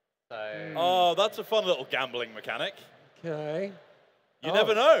 So. Oh, that's a fun little gambling mechanic. Okay. You Oh.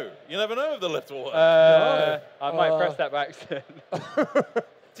 never know. You never know if the lift will work. I might press that by accident.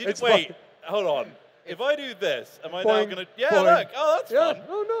 Wait, hold on. If I do this, am I now Boing, going to... Yeah, boing. look. Oh, that's Yeah. fun.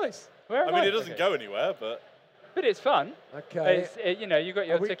 Oh, nice. Where I am mean, it doesn't Okay. go anywhere, but... But it's fun. Okay. It's, you know, you got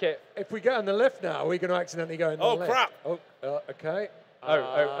your Are we- ticket. If we get on the lift now, are we going to accidentally go in the Oh, lift? crap. Oh, okay.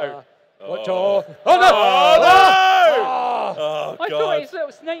 Oh. What? Oh. Oh, no! Oh, no! Oh! Oh, I God. thought his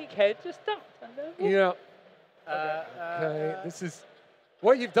little snake head just ducked under. Yeah. Okay. This is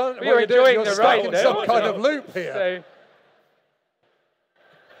what you've done. You're what you're doing, enjoying you're the stuck ride in there, some aren't kind you? of loop here. So,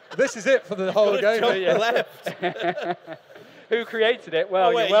 This is it for the whole Gotta game. jump yeah. left. Who created it?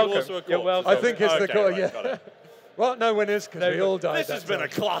 Well, Oh, wait, you're you welcome. also a You're corpse. welcome. I think it's Okay, the goal. right, got Yeah. it. Well, no winners because we all died. This has that been a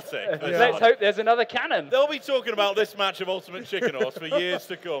time. classic. Yeah. Let's hope there's another cannon. They'll be talking about this match of Ultimate Chicken Horse for years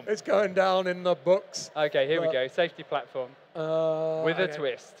to come. It's going down in the books. Okay, here we But- go. Safety platform with a Okay.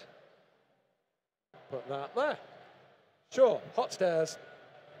 twist. Put that there. Sure. Hot stairs.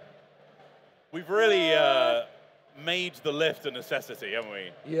 We've really made the lift a necessity, haven't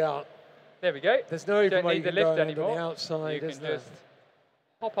we? Yeah. There we go. There's no even Don't way need you the can go lift under anymore. the outside, You can is there? just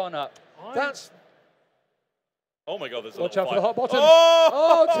hop on up. That's. Oh my God, there's a Watch little out for the fire. hot bottom.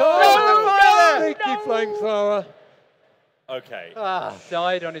 Oh! Oh, Tom! No, Sneaky flamethrower. Okay.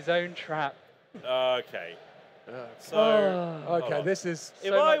 Died on his own trap. Okay. So, Okay, hold on. this is. if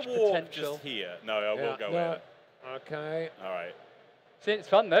so I much walk potential. just here, no, I will go no. in. Okay. All right. See, it's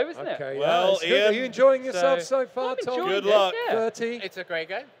fun though, isn't it? Okay. Well, yeah, it's good. Are Ian, you enjoying yourself so far, I'm Tom? enjoying Good it, luck. Yeah. 30. It's a great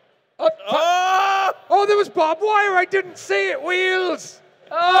game. Oh, Oh! oh, there was barbed wire. I didn't see it. Wheels.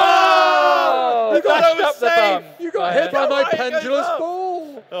 Oh! I thought I Bashed was up the safe. bum. You got hit by Is that my why it goes pendulous up?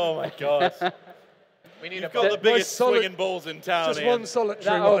 ball. Oh my God. We need You've a got the ball. biggest solid- swinging balls in town, Just Ian. one solitary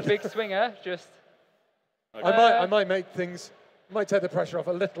That one. old big swinger just. Okay. I might make things. Might take the pressure off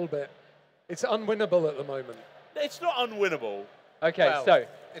a little bit. It's unwinnable at the moment. It's not unwinnable. Okay, Well, so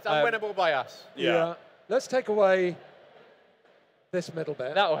it's unwinnable by us. Yeah. Let's take away this middle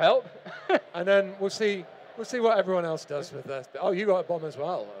bit, that'll help. and then we'll see. We'll see what everyone else does with this. Oh, you got a bomb as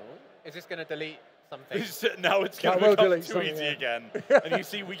well. Is this going to delete something? Now it's going That will to become delete too something, easy yeah. again. And you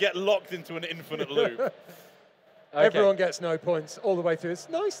see, we get locked into an infinite loop. Okay. Everyone gets no points all the way through. It's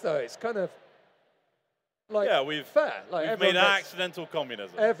nice though. It's kind of like Yeah, we've fair. Like We've everyone made gets- accidental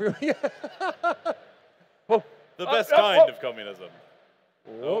communism. Everyone. Yeah. Whoa. The best oh, kind oh. of communism.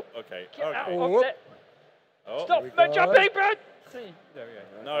 Whoop. Oh, okay. Get out Okay. of Whoop. it. Oh, Stop we go. my jumping, Brad. See, there we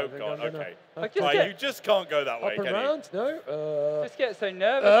go. no, think God. I'm gonna- Okay. I just Right, get- you just can't go that way, Up and can you? round? No. Just get so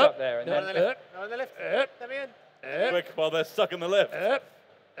nervous Up. up there, and No, on then the lift. No, on the lift. Let me in. Quick, while they're stuck in the lift.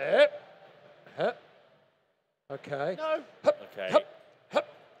 Okay. No. Okay.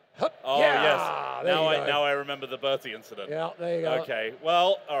 Oh, Yeah, yes. there Now you go. now I remember the Bertie incident. Yeah, there you go. Okay.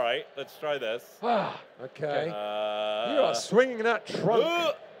 Well, all right. Let's try this. Okay. You Uh, are swinging that trunk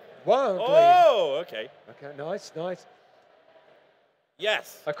uh, wildly. oh, okay. Okay, nice, nice.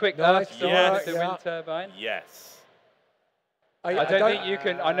 Yes. a quick Nice, earth yes, with the yeah. wind turbine. Yes. I don't think you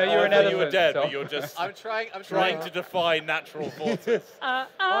can. I know Oh, you're an I thought elephant. you were dead, Tom. but you're just I'm trying trying to defy natural forces.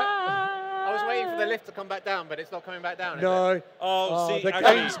 I was waiting for the lift to come back down, but it's not coming back down, is it? No. Oh, see, the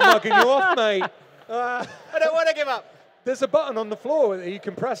actually, game's mugging you off, mate. I don't want to give up. There's a button on the floor that you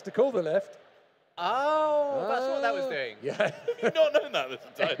can press to call the lift. Oh, that's what that was doing. Yeah. you've not known that this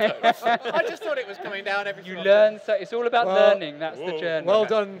entire time. I just thought it was coming down every You so learn, so it's all about Well, learning. That's the whoa. journey. Well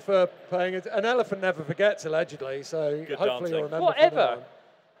done for paying it. An elephant never forgets, allegedly, so Good hopefully dancing. you'll remember. Whatever. from now on.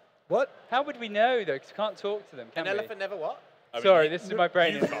 What? How would we know though? Because we can't talk to them, can An we? elephant never what? I mean, Sorry, this is my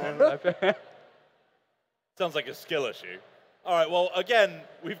brain. you can't. Sounds like a skill issue. All right, well, again,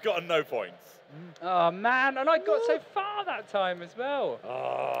 we've gotten no points. Oh man, and I got so far that time as well.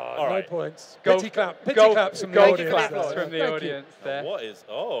 No right. points. Golf- Pity clap. Pity golf- claps from the golf audience. claps there. from the Thank you. audience there. What is...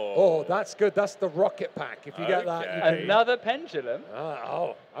 Oh. Oh, that's good. That's the rocket pack. If you get that, you Okay. can. Another pendulum.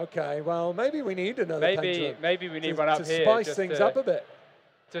 Oh, okay. Well, maybe we need another pendulum. Maybe we need to, one up to here spice just things to, up a bit.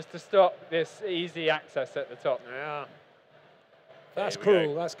 just to stop this easy access at the top. Yeah. That's Here we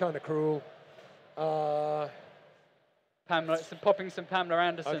cruel. go. That's kind of cruel. Popping some Pamela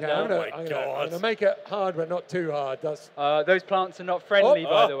Anderson Okay, down. I'm gonna make it hard, but not too hard. That's. Those plants are not friendly,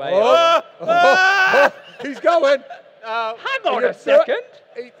 by the way. He's going. Hang on a second.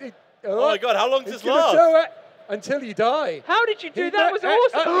 Oh my God, how long does this last? Do it until you die. How did you do that? Was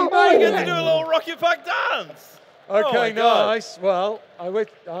awesome. Oh, you get to do a little rocket pack dance. Okay, nice. Well,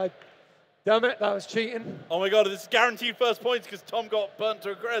 damn it, that was cheating. Oh my God, this is guaranteed first points because Tom got burnt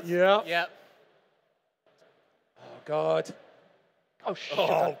to a crisp. Yeah. Yeah. Oh God. Oh shit.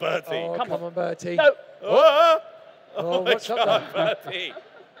 Oh, Bertie. Oh, come on, Bertie. No. Oh, Oh, my what's God, up there? Bertie.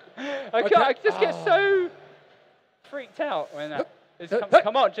 I just get so freaked out when that.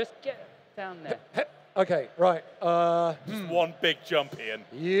 Come on, just get down there. Okay, right. Just one big jump, Ian.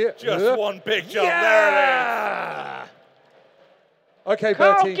 Yeah. Just one big jump. Yeah. There Okay,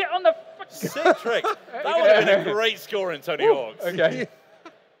 Carl, Bertie. get on the. it is. Sick trick. That would have been a great score in Tony Hawk's. Okay.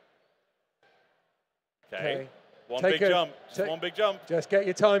 Okay. One Take big a- jump. Just one big jump. Just get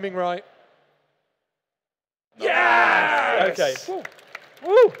your timing right. Yes! Okay.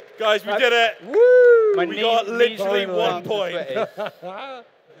 Woo! Guys, we did it. Woo! My We knee- got knees literally are 1 sweaty. point.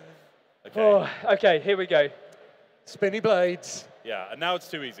 Okay. Oh, okay, here we go. Spinny blades. Yeah, and now it's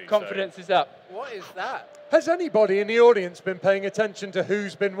too easy. Confidence is up. What is that? Has anybody in the audience been paying attention to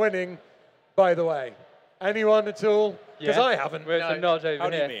who's been winning, by the way? Anyone at all? Because I haven't. Where's the nod over How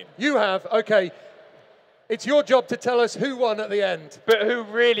do here? you mean? You have? Okay. It's your job to tell us who won at the end. But who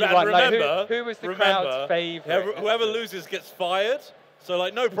really And won? remember, Like, who was the crowd's favourite? Whoever loses gets fired. So,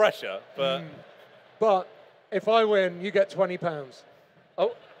 like, no pressure, but... But if I win, you get £20.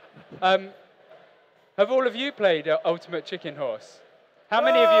 Oh, have all of you played Ultimate Chicken Horse? How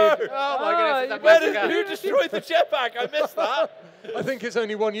many of you? Oh my goodness, Where it's a who destroyed the jetpack? I missed that. I think it's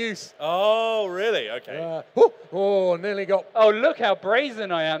only one use. Oh, really? Okay. Nearly got. Oh, look how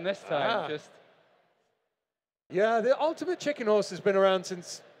brazen I am this time. Ah. Just Yeah, the Ultimate Chicken Horse has been around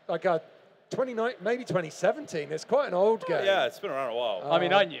since like 29, maybe 2017. It's quite an old game. Yeah, it's been around a while. I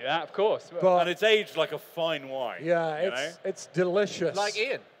mean, I knew that, of course. But and it's aged like a fine wine. yeah, it's delicious. Like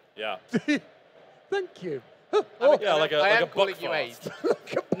Ian. Yeah. Thank you. Yeah, like I a am calling buck you fast.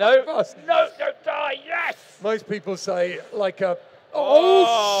 aged. No, Fast. no, don't die. Yes. Most people say like a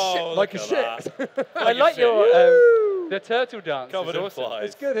Oh, shit, like a look shit. at I like shit. your the turtle dance. Covered is in awesome. flies.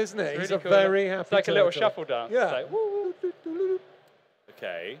 It's good, isn't it? It's He's really a cool. very happy. It's like a little turtle. shuffle dance. Yeah. It's like, woo.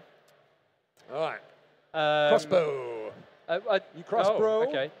 Okay. All right. Crossbow. You You crossbow.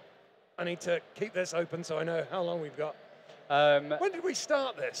 Okay. I need to keep this open so I know how long we've got. When did we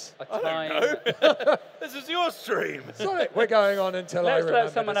start this? A I time. don't know. This is your stream. Sorry, we're going on until I Let's remember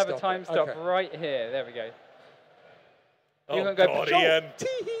let someone to have a stop time it. stop Okay. right here. There we go. Oh, You can go God, patrol. Ian.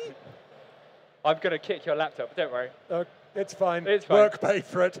 I'm going to kick your laptop, don't worry. It's fine. It's fine. Work paid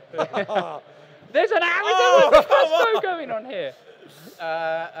for it. There's an Oh, crossbow going on here.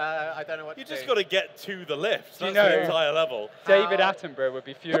 I don't know what You to just do. got to get to the lift. Do you That's the know- entire level. David Attenborough would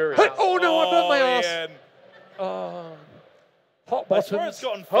be furious. Oh no, I burnt my ass. Ian. Oh. Hot I swear buttons. it's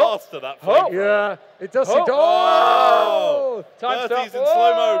gotten Hop. faster, that Hop. thing. Yeah, it does Oh. seem to. Oh! Time Bertie's stop. in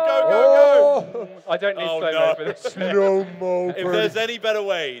slow-mo. Go, go, go. Oh! I don't need Oh, slow-mo no. for this. Slow mo. If there's any better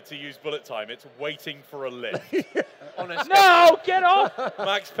way to use bullet time, it's waiting for a lift. Honestly. No, get off.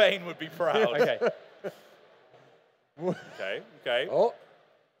 Max Payne would be proud. Okay. Okay. Oh,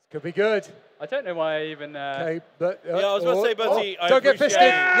 this could be good. I don't know why I even. Okay, but Yeah, I was about to say, Bertie, I don't get appreciate- fisted.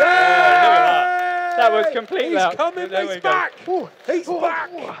 Yeah! Yeah! That was complete He's luck. coming. There we He's go. back. He's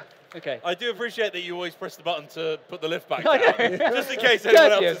back. Okay. I do appreciate that you always press the button to put the lift back I down, know. just in case anyone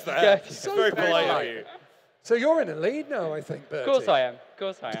else Courteous, is there. courteous. It's So very very polite of polite. you. So you're in the lead now, I think, Bertie. Of course I am. Of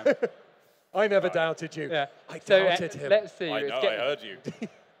course I am. I never doubted you. Yeah. I So doubted him. let's see. I It's know, I getting, heard you.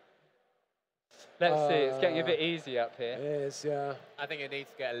 let's see. It's getting a bit easy up here. It is, yeah. I think it needs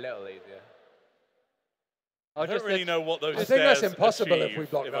to get a little easier. I'll I don't just really know what those I think that's stairs impossible if achieve, we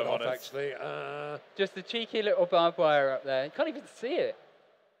block if that I'm off, honest. actually. Just the cheeky little barbed wire up there. You can't even see it.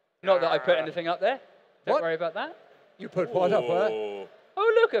 Not that I put anything up there. Don't What? worry about that. You put what up there? Ooh.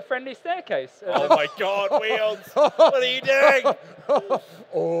 Oh, look, a friendly staircase. Oh my God, Wheels! What are you doing?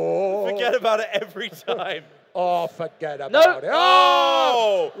 Oh. Forget about it every time. Oh, forget about No. it.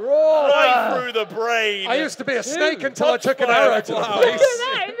 Oh! Oh! Right. Right through the brain. I used to be a snake until I Touch took an fire arrow to the clouds. Look at face.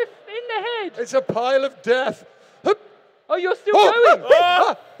 that in the head. It's a pile of death. Hup. Oh, you're still Oh. going.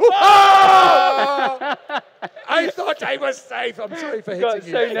 Oh! Oh! I thought I was safe. I'm sorry for Got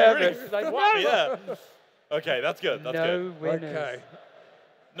hitting so you. nervous. Really Like, whacked me there. Okay, that's good. That's no good. winners. Okay.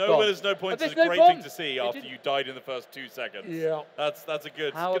 No Bomb. winners, no points there's is a no great bomb. thing to see It after didn't- you died in the first 2 seconds. Yeah. That's a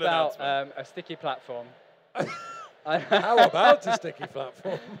good, How good about announcement. a sticky platform? How about a sticky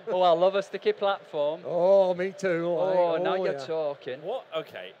platform? Oh, I love a sticky platform. Oh, me too. Oh, now you're yeah. talking. What?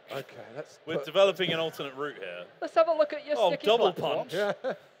 Okay. Okay, let's. We're developing an alternate route here. Let's have a look at your sticky double platform. punch.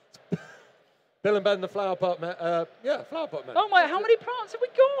 Yeah. Bill and Ben, the flower pot man. Yeah, flower pot man. Oh my, how many plants have we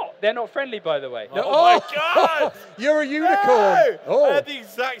got? They're not friendly, by the way. No, Oh my God! You're a unicorn. No! Oh. I had the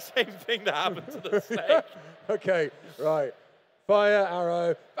exact same thing that happened to the snake. Okay, right. Fire,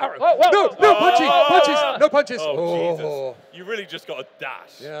 arrow. Arrow. Whoa, whoa, No, whoa, no whoa, punches, whoa, punches, whoa. no punches. Oh, Jesus. You really just got a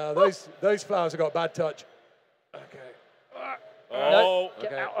dash. Yeah, those flowers have got bad touch. Okay. Oh.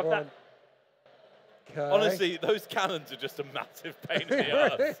 Get Okay, out of go that. on. Okay. Honestly, those cannons are just a massive pain in the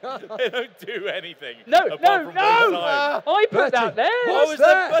ass. They don't do anything. No, apart no, from no! waste time. I put Bertie, that there. what? Oh, is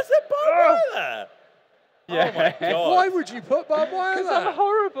that? there barbed wire there? Yeah. Oh my God. Why would you put barbed wire Because there? I'm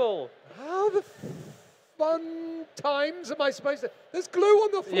horrible. How the fun times am I supposed to? There's glue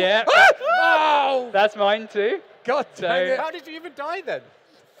on the floor. Yeah. Ah! Oh! That's mine too. God dang it. How did you even die then?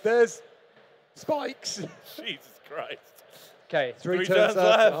 There's spikes. Jesus Christ. Okay. Three turns turns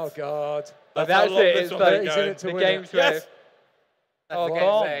left. left. Oh, God. But how that's long it. this It's one's like been He's in going. it to the win game's it. Yes. where That's Oh, the game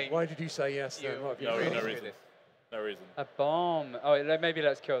bomb. saying Why did you say yes then? you, What have you No, done? no do reason. this. No reason. a bomb. Oh, maybe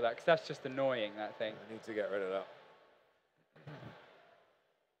let's kill that because that's just annoying. That thing. I need to get rid of that.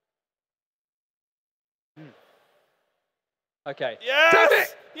 Okay.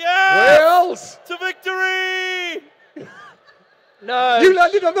 Yes! Yes! Wales! To victory! No. You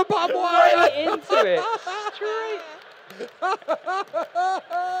landed on the barbed right wire! into it. Straight.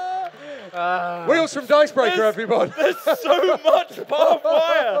 Wheels from Dicebreaker, everyone. There's so much barbed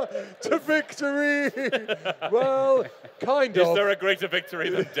wire. To victory! Well, kind Is of. there a greater victory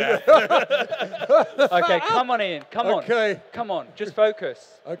than death? Okay, come on, Ian. Come on. Okay. Come on. Just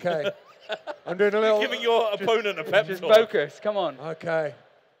focus. Okay. I'm doing a little... Giving your opponent a pep Just talk. focus. Come on. Okay.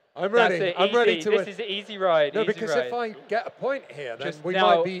 I'm ready. That's it. I'm easy. ready to This win. is an easy ride. No, easy because ride. if I get a point here, then Just we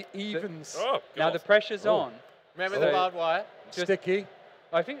now, might be evens. Oh, Now God. the pressure's Oh. on. Remember So- the barbed wire? Just- Sticky.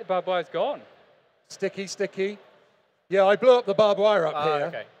 I think the barbed wire's gone. Sticky, sticky. Yeah, I blew up the barbed wire up here.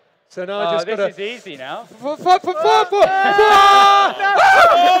 Okay. So now I just this got is easy now. Oh,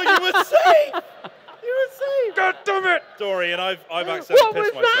 you were safe! You were safe! God damn it! Dorian, I've accidentally What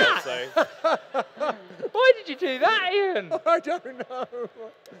pissed was myself, so... Why did you do that, Ian? I don't know.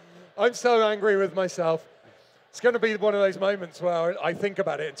 I'm so angry with myself. It's going to be one of those moments where I think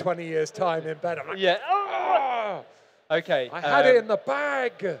about it in 20 years' time in bed. I'm like, Yeah. "Ah, Okay. I had it in the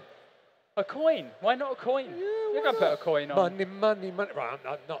bag. A coin. Why not a coin? You're going to put a coin on. Money, money, money. Right,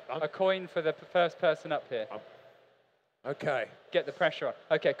 A coin for the first person up here. okay. Get the pressure on.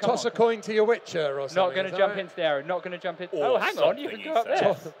 Okay, come Toss on. a coin to your Witcher or something. Not going is to that jump right? into the arrow. Not going to jump in. Or Oh, hang on. You something, can go up he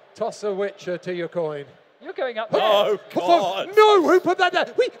there. said. Toss a Witcher to your coin. You're going up there. Oh, God! No, who put that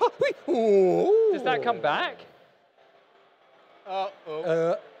there? Ooh. Does that come back? Uh,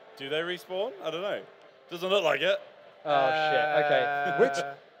 Do they respawn? I don't know. Doesn't look like it. Oh, shit. Okay.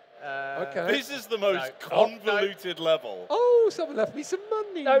 okay. This is the most convoluted level. Oh, someone left me some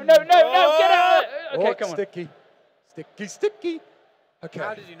money. No, no, no, no. Get out. Okay, Oh, come on. sticky. Sticky, sticky. Okay.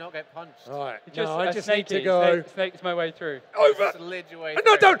 How did you not get punched? All right. Just No, I a just need to snakey. go Snake's my way through. over. Slid your way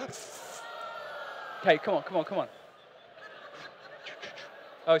No, through. don't. Okay, come on, come on, come on.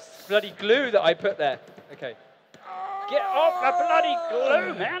 Oh, it's bloody glue that I put there. Okay. Get off the bloody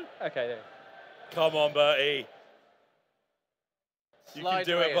glue, man. Okay, there. Come on, Bertie. You Slide can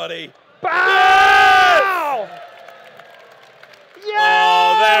do your way it, in. buddy. Bow!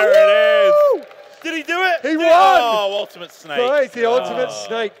 Oh, there it is. Did he do it? He won. Oh, ultimate snake. Oh, he's the ultimate Oh.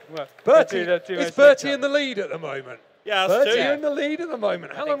 snake. Well, Bertie, the two is most Bertie snake in the lead at the moment? Yeah, that's Bertie two. in the lead at the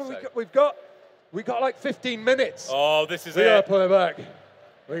moment. How I long think have so. we've got like 15 minutes. Oh, this is We gotta it. pull it back.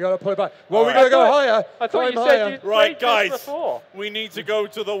 We gotta pull it back. Well, All we right. gotta go higher. I thought Climb you higher. said you'd Right, played this guys. before. We need to go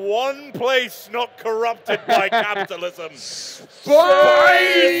to the one place not corrupted by capitalism.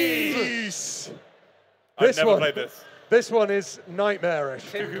 Space! I've This never one. played this. This one is nightmarish.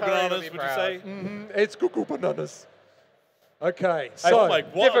 Tim Cuckoo Curry will bananas, be would you proud. say? It's cuckoo bananas. Okay, so Oh my,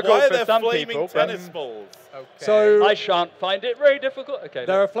 what, Difficult why are for there some flaming people, but- tennis balls? Okay. So- I shan't find it very difficult. Okay,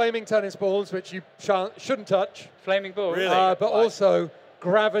 there are flaming tennis balls which you shouldn't touch, flaming balls. Really? but also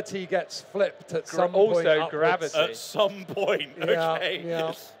gravity gets flipped at some point. also upwards. gravity. At some point, Yeah, okay.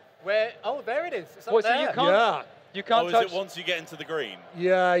 yeah. Where? Oh, there it is. It's up What, so there. you can't, Yeah, you Oh, can't is touch... it once you get into the green?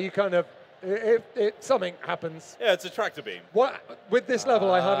 yeah. You kind of something happens. Yeah, it's a tractor beam. What with this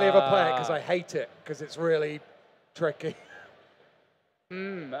level, I hardly ever play it because I hate it because it's really tricky.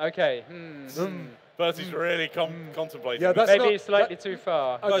 Okay. Bertie's really contemplating. Yeah, this. that's Maybe not- it's slightly too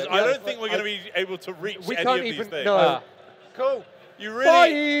far. Okay, Guys, I yeah, don't think we're going to be able to reach We any can't of these even. things. No. Ah. Cool.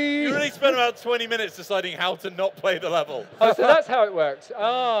 You really spent about 20 minutes deciding how to not play the level. Oh, so that's how it works.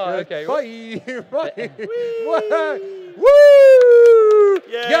 Oh, okay. Bye. Bye. Woo!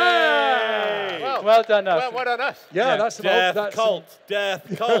 Yeah! Well done, us. Well done, us. Yeah, Yeah. that's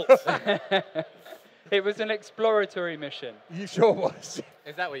Death cult. It was an exploratory mission. You sure was.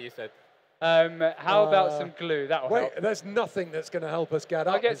 Is that what you said? How about some glue? That'll help. Wait, there's nothing that's going to help us get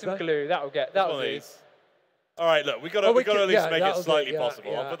up. I'll get some glue. That'll do. All right, look, we got to at least make it slightly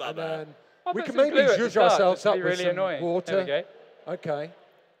possible. I'll put that there. We can maybe zhuzh ourselves up with really some annoying. water. There we go. Okay.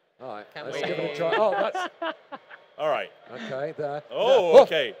 All right. Can Let's we- give it a try. Oh, that's All right. okay. There. Oh,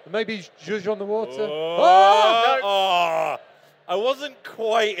 okay. Maybe zhuzh on the water. Oh, I wasn't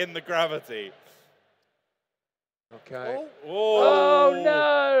quite in the gravity. Okay. Oh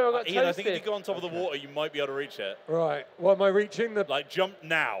no! I got Ian, I think if you toasted. go on top of the water, you might be able to reach it. Right. What am I reaching? Like, jump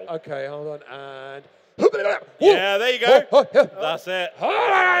now. Okay, hold on. And. Yeah, there you go. That's it.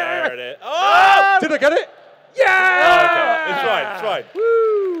 There it is. Oh! Did I get it? Yeah! Okay, it's fine. It's fine.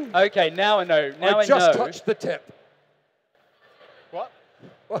 Woo! Okay, now I know. Now I just know. touched the tip. What?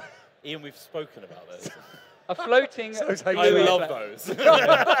 Ian, we've spoken about this. A floating. So's how you I do it. love those.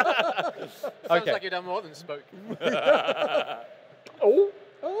 Sounds like you've done more than spoke. Oh.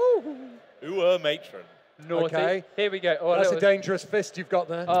 Ooh, a matron. Naughty. Okay. Here we go. Oh, That's a look, dangerous fist you've got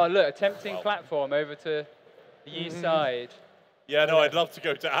there. oh, look, a tempting Wow. platform over to the east side. Yeah, no, I'd love to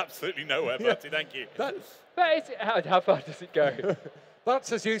go to absolutely nowhere, Bertie. Thank you. But how far does it go?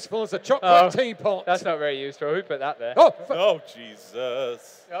 That's as useful as a chocolate Oh, teapot. That's not very useful. Who put that there? Oh, Oh,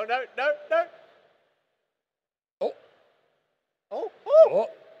 Jesus. No. oh.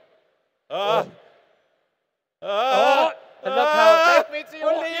 Ah. Oh. I love how. Take me to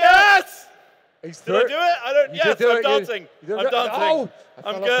your leader. Yes! He's Did I do it? I don't. You Yes, did do I'm it. dancing. You did I'm it. dancing. Oh, I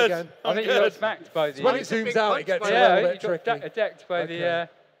I'm fell off good. again. I I'm think you got good. smacked by the. When it It's a zooms big out, punch it gets by a the- little yeah, bit you got tricky. decked by the. Okay.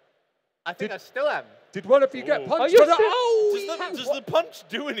 I think I still am. Did one of you get Ooh. punched? you're by the- still- oh, Does the punch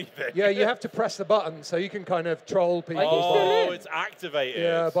do anything? yeah, you have to press the button so you can kind of troll people. you still Oh, in? it's activated.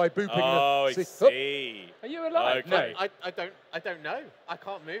 Yeah, by booping the- Oh, I see- see. Are you alive? Okay. No. I don't know. I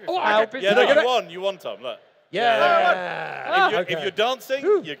can't move. Oh, How I bizarre. Yeah, no, Get it? you won. You won, Tom. Look. Yeah. If Okay. you're dancing,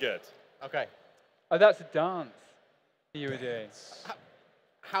 Whew. you're good. Okay. Oh, that's a dance you were doing.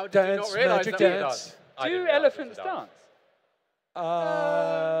 How did you Dance, not realise magic that we dance. dance? I Do didn't realise elephants it was a dance?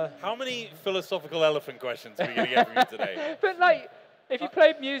 How many philosophical elephant questions are we going to get from you today? But like, if you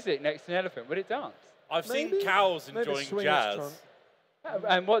played music next to an elephant, would it dance? I've Maybe. seen cows Maybe enjoying swing jazz. its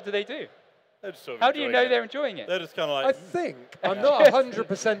And what do they do? They're just sort of How do you enjoying know it. they're enjoying it? They're just kind of I like, think, I'm not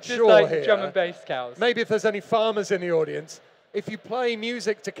 100% Just sure like here. drum and bass cows. Maybe if there's any farmers in the audience, if you play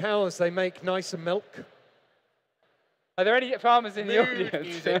music to cows, they make nicer milk. Are there any farmers in the Mood audience?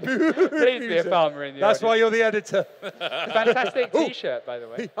 music. Please be a farmer in the That's why audience. you're the editor. Fantastic T-shirt, by the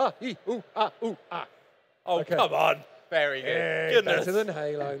way. Ooh, ah, ooh, ah. oh, Okay. come on. Very good. Hey, Goodness. better than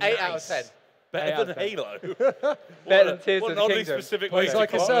Halo. 8 out of Nice. 10. Better than Hey, Halo. Better than Tears what of an the oddly Kingdom. specific way Plays to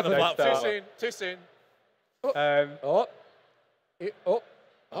like a comment on the seven. Too platform. soon. Too soon. Oh.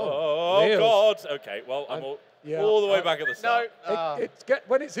 Oh, Wheels. God. Okay, well, I'm all the way back at the No. start.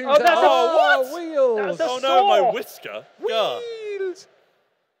 When it zooms Oh, that's out. a- what? Wheels. That's a Oh, no, my saw. whisker. God. Wheels.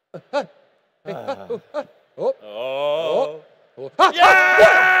 Oh.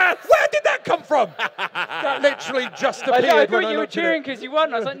 Yes! Where did that come from? That literally just I appeared when thought I you were looked at cheering it. because you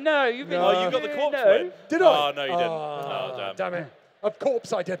won. I was like, no, you've been. No. Oh, you got the corpse no. win. Did I? Oh, no, you didn't. Oh, Oh, damn it. Of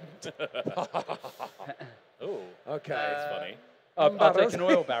course I didn't. Oh, Okay. that's funny. I'll take an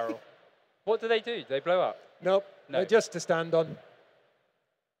oil barrel. What do they do? Do they blow up? Nope. No. They're just to stand on.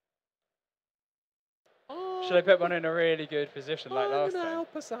 Should I put one in a really good position like I'm last gonna time?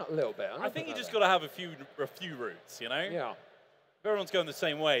 help us out a little bit. I think you just got to have a few routes, you know? Yeah. If everyone's going the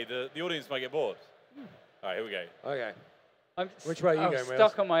same way, the audience might get bored. All right, here we go. Okay. I'm Which way are you I'm going, stuck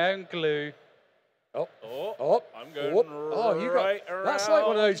Wales? on my own glue. Oh. Oh, Oh. I'm going Oh, you got. right That's like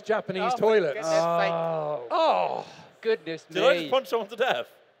one of around. those Japanese Oh, for toilets. goodness sake. Oh. Goodness Did I me. just punch someone to death?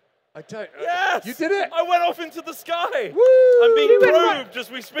 I don't. Yes! You did it. I went off into the sky. Woo! I'm being You went probed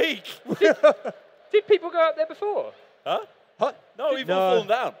as we speak. Did people go up there before? Huh? Huh? No, we've No. all fallen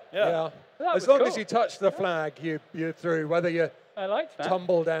down. Yeah. Yeah. That As was long cool. as you touch the flag, you're through. Whether you I liked that.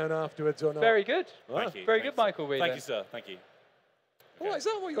 tumble down afterwards or not. Very good. Thank you. Very Thanks. good, Michael Wheeler. Thank you, sir. Thank you. What is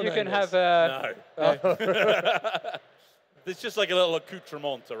that? What your You name can is? have a. No. It's just like a little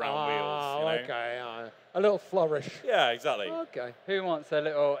accoutrement around wheels, you know? Okay. A little flourish. Yeah, exactly. Okay. Who wants a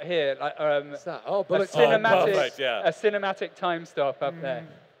little here? Like What's that? Oh, a bullet cinematic, perfect, yeah. a cinematic time stop up there.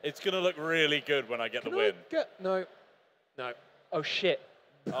 It's going to look really good when I get Can the I win. get no? Oh shit!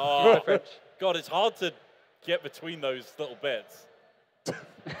 Oh, French. God, it's hard to get between those little bits.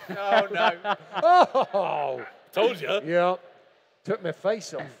 Oh, no. Oh! Told you. Yeah. Took my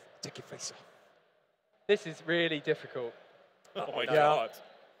face off. Take your face off. This is really difficult. Oh my Yeah. God.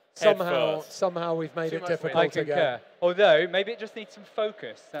 Somehow we've made Too it much difficult I again. concur. Although, maybe it just needs some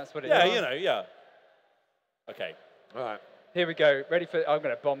focus. That's what it is. Yeah, you know, yeah. Okay. All right. Here we go. Ready for... I'm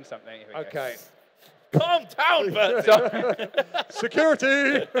going to bomb something. Here we go. Okay. Calm down, Bertie.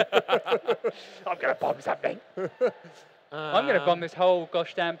 Security! I'm going to bomb something. I'm going to bomb this whole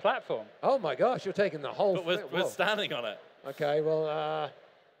gosh damn platform. Oh my gosh, you're taking the whole But we're thing. standing on it. Okay, well,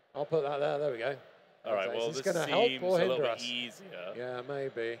 I'll put that there. There we go. All right, Okay, well, is this this seems gonna help or a little hinder bit us? easier. Yeah,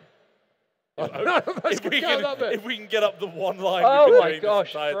 maybe. If we can get up the one line Oh we've been my doing gosh,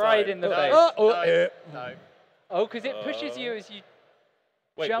 this entire right time. in the No, face. no. Oh, because it pushes you as you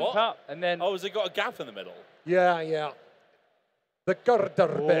Wait, jump what? up and then... Oh, has it got a gap in the middle? Yeah. The girder bit.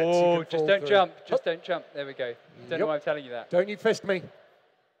 Oh, just don't jump. Just don't jump. There we go. Don't know why I'm telling you that. Don't you fist me.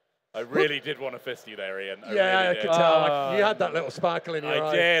 I really did want to fist you there, Ian. I Yeah, I really could did. tell. You had that little sparkle in your eye.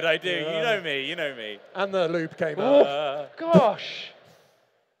 I did. Yeah. You know me, you know me. And the loop came Oh, out. gosh.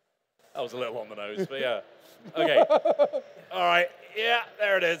 That was a little on the nose, but yeah. Okay. All right. Yeah,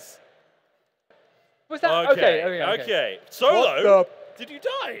 there it is. Was that... Okay. Okay. What Solo? the- Did you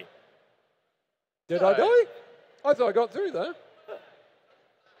die? Did I die? I thought I got through there.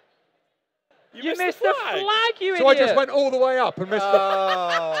 You missed the flag, you So I idiot. just went all the way up and missed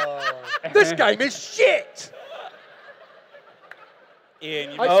the... This game is shit!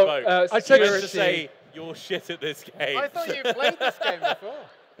 Ian, you I- misspoke. I You said meant to security. say you're shit at this game. I thought you played this game before.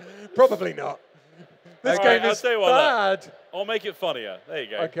 Probably not. This Okay, game I'll is tell you what, bad. I'll make it funnier. There you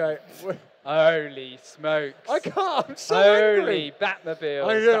go. Okay. Holy smokes. I can't. I'm so Holy angry. Batmobile.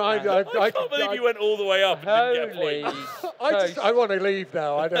 I can't believe you went all the way up and didn't get a Holy point. I want to leave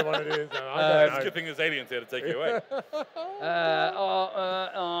now. I don't want to do this now. I It's don't a good thing there's aliens here to take you away. Bertie,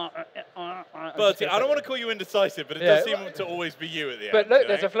 Bertie, I don't want to call you indecisive, but it Yeah. does seem to always be you at the end. But look, you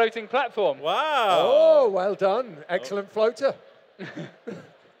there's know? a floating platform. Wow. Oh, well done. Excellent floater.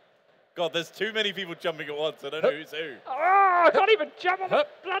 God, there's too many people jumping at once. I don't know who's who. Oh, I can't even jump on the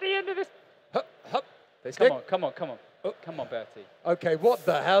bloody end of this. Hup, hup. Come on. Oh. Come on, Bertie. Okay, what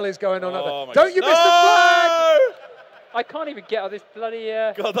the hell is going on Oh up my there? Don't you God. miss the flag! I can't even get out this bloody...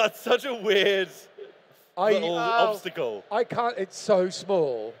 God, that's such a weird little obstacle. I can't. It's so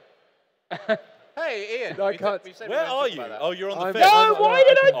small. Hey, Ian. I can't- we said we Where weren't are talking you? about that. Oh, you're on the I'm- fist. I'm- No, why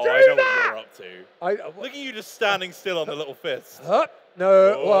did I Oh, do I know that? what you're up to. Look at you just standing still on the little fist. Hup.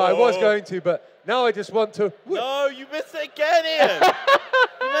 No, well, I was Oh. going to, but now I just want to. No, you missed it again, Ian.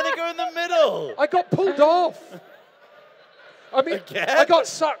 You meant to go in the middle. I got pulled off. I mean, Again? I got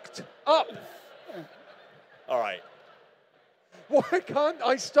sucked up. All right. Why can't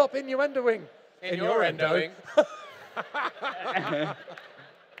I stop innuendoing? Innuendoing.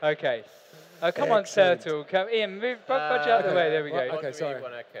 Okay. Come on, Excellent. Turtle. Ian, move, budge out of the way. There we go. Okay, What do we sorry.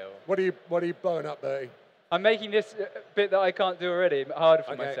 want to kill? What are you blowing up, Bertie? I'm making this bit that I can't do already harder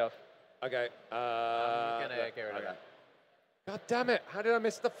for Okay. myself. Okay. I'm going to get rid of that. God damn it! How did I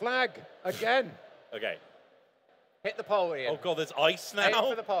miss the flag again? Okay. Hit the pole, Ian. Oh, God, there's ice now? Aim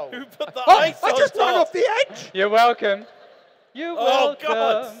for the pole. Who put the Oh, ice I on just ran top? off the edge. You're welcome. You're Oh, welcome.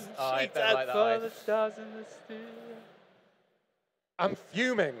 God. Oh, I Shit, don't like that For ice. the stars in the studio. I'm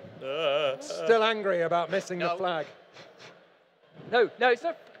fuming. Still angry about missing the No. flag. No, it's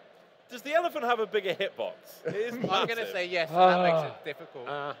not. Does the elephant have a bigger hitbox? It is I'm going to massive. say yes, and that makes it difficult.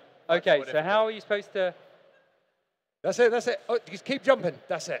 Okay, more so how are you supposed to... That's it. Oh, just keep jumping.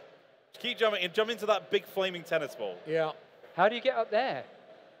 That's it. Keep jumping and jump into that big flaming tennis ball. Yeah. How do you get up there?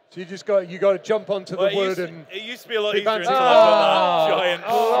 So you got to jump onto the wood and. It used to be a lot Big easier bouncy until ball. I put that giant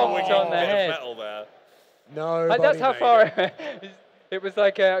swinging on the bit head. of metal there. No. That's how far... It was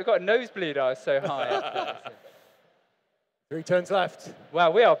like I got a nosebleed. I was so high up there. 3 turns left.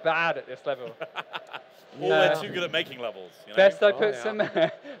 Wow, we are bad at this level. Or they're too good at making levels. You know? Best I Oh, put yeah. some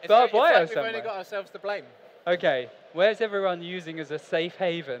It's barbed like wire we've somewhere. only got ourselves to blame. Okay, where's everyone using as a safe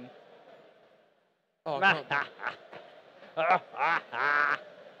haven? Oh, I can't.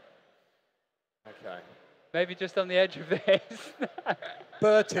 Okay. Maybe just on the edge of this.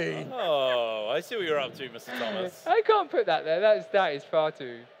 Bertie. Oh, I see what you're up to, Mr. Thomas. I can't put that there. That is far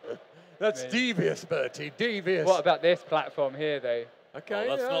too. That's Me. devious, Bertie. Devious. What about this platform here, though? Okay.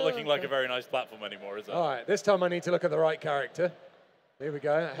 Oh, that's not looking like okay. a very nice platform anymore, is it? All right. This time I need to look at the right character. Here we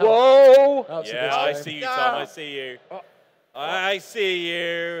go. Whoa! Helps with Yeah, this I game. see you, Tom. I see you. Oh. I see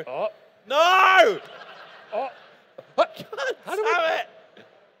you. Oh. No! How do Damn it!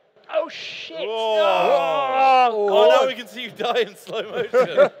 Oh shit! Oh. No! Oh, now we can see you die in slow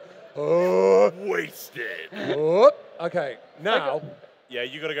motion. Oh. Wasted. Oh. Okay. Now. Yeah,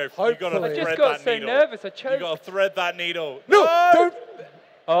 you got to go. You got to Hopefully. thread I just that got so needle. nervous, I You choked. got to thread that needle. No, don't.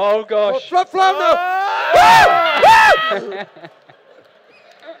 Oh gosh. Flap, flap, no. Ah!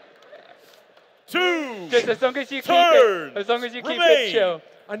 2. Just as long as you keep Turns it, as long as you keep remain. it chill.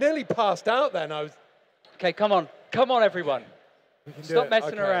 I nearly passed out then. I was. Okay, come on, everyone. We can do Stop it.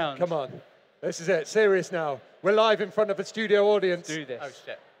 messing Okay, around. Come on. This is it. Serious now. We're live in front of a studio audience. Do this. Oh,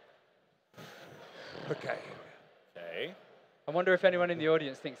 shit. Okay. Okay. I wonder if anyone in the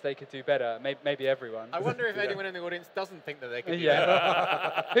audience thinks they could do better. Maybe everyone. I wonder if anyone in the audience doesn't think that they could do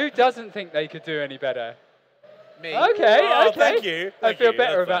Yeah. Who doesn't think they could do any better? that. Me. Okay, Oh, okay. thank you. I Thank feel you.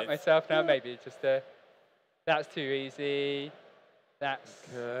 better That's about nice. myself now. Maybe just that's too easy. That's.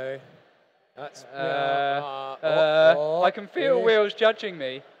 Okay. That's. I can feel Wheels judging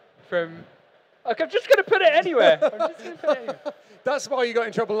me from. I'm just going to put it anywhere. I'm just going to put it anywhere. That's why you got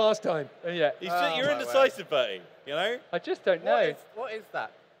in trouble last time. Yeah. You're indecisive, Bertie. You know? I just don't know. What is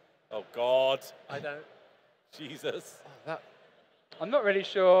that? Oh, God. I don't. Jesus. I'm not really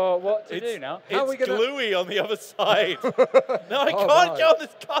sure what to do now. How are we It's gonna- gluey on the other side. No, I Oh, can't my. get on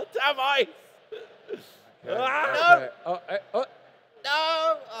this goddamn ice. Ah! Okay.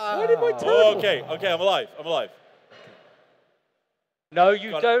 No! Why did my turn? Oh, okay, I'm alive. No,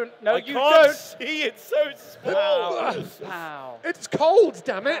 you God, don't. No, I you can't don't. see. It's so small. Pow. It's cold,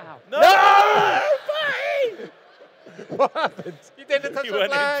 damn it. Pow. No! What happened? You didn't touch You the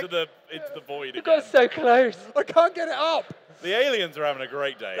went flag. into the void You again. got so close. I can't get it up. The aliens are having a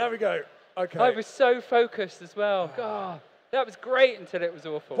great day. There we go. Okay. I was so focused as well. God, that was great until it was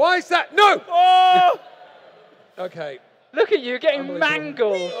awful. Why is that? No! Oh! Okay. Look at you getting Unbelievable.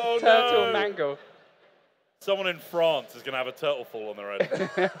 mangled. Oh, Turtle no. mangle. Someone in France is going to have a turtle fall on their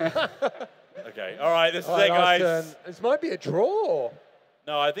head. Okay, all right, this is All it, right, last guys. turn. This might be a draw.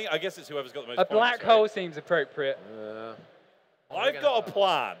 No, I guess it's whoever's got the most A points, black right? hole seems appropriate. I've got a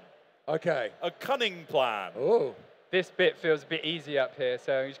plan. Okay. A cunning plan. Oh. This bit feels a bit easy up here,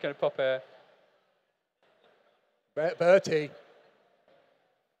 so I'm just going to pop a. Bertie.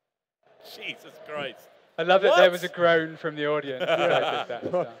 Jesus Christ. I love that there What? was a groan from the audience. as I did that,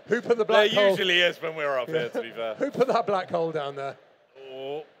 so. Who put the There black hole? usually is when we're up here, to be fair. Who put that black hole down there?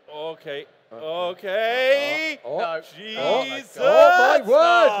 Oh, okay. Okay. No. Jesus. Oh, my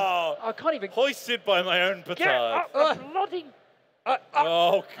word. No. I can't even Hoisted by my own petard. get up the bloody.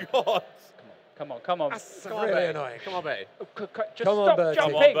 Oh, God. Come on. That's Come on, really Bertie. annoying. Come on, Bertie. Just Come on, stop Bertie.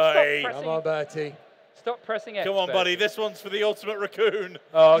 jumping. Come on, Bertie. Come on, Bertie. Stop pressing X. Come on, Bertie. buddy. This one's for the ultimate raccoon.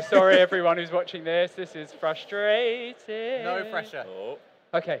 Oh, sorry, everyone who's watching this. This is frustrating. No pressure. Oh.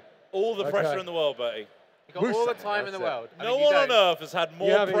 Okay. All the Okay. pressure in the world, Bertie. You got all the Woosh. time in the That's it. world. I No mean, you one on don't. earth has had more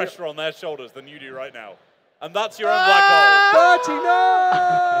Yeah, but pressure on their shoulders than you do right now. And that's your own black hole. Bertie,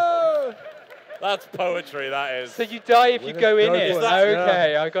 no! That's poetry, that is. So you die if you go in Go it. for it.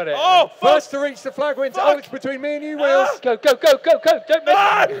 Okay, I got it. Oh, First to reach the flag wins. Oh, it's between me and you, Wheels. Go. Don't miss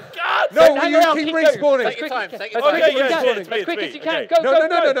Ah, it. God! No, Hang you around, keep going. respawning. Take your time. Take your As time. quick as Okay, you yeah, can. it's As me, quick it's as you me. can. Okay. Go.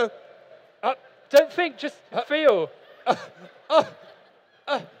 No. Don't think, just feel.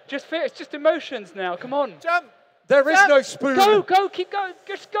 Just feel. It's just emotions now. Come on. Jump. There is no spoon. Go. Keep going.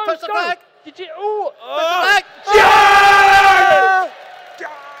 Just go. Touch the flag. Did you? Oh. Flag.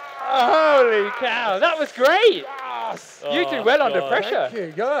 Holy cow! That was great. You do well under God. pressure. Thank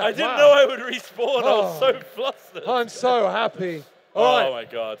you, God. I didn't Wow. know I would respawn. I was Oh. so flustered. I'm so happy. All Oh, right. my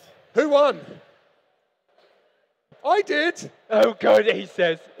God. Who won? I did. Oh God, he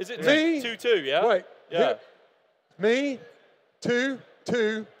says. Is it Me? 2-2, yeah? Wait. Yeah. Me, 2,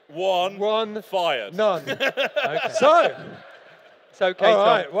 1. 1, Fired. none. So, It's okay, all Tom.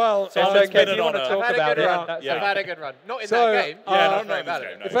 right. Well, So It's it's okay. been If an you want to honour. talk I've had a about good it, run. that's Yeah. I've had a good run. Not in So, that game. Yeah, no, not very in bad this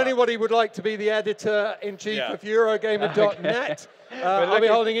at game, it. no. if anybody would like to be the editor in chief Yeah. of Eurogamer.net, I'll look be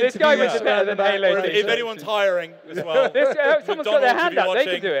at- holding this guy interviews was better around than the back Halo room. did. If anyone's hiring as well, Someone's got their McDonald's, hand if you're up. They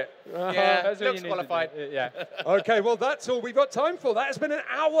can watching. do it. Yeah, That's what looks you need to do. qualified. Yeah. Okay, well, that's all we've got time for. That has been an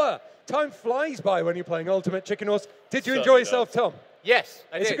hour. Time flies by when you're playing Ultimate Chicken Horse. Did you Certainly enjoy yourself, does. Tom? Yes,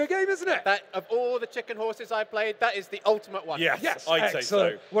 I It's did. a good game, isn't it? That of all the chicken horses I played, that is the ultimate one. Yes, Yes, I'd say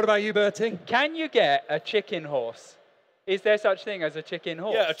excellent. so. What about you, Bertie? Can you get a chicken horse? Is there such thing as a chicken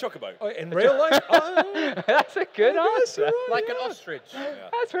horse? Yeah, a chocobo. Oh, in real life? Oh, That's a good yes, answer. right, Like an yeah. ostrich.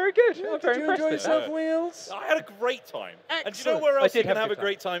 That's very good. I'm Did very you impressed enjoy with that. yourself, Yeah. Wheels? I had a great time. And do you know Excellent. where I else did you can have have a a good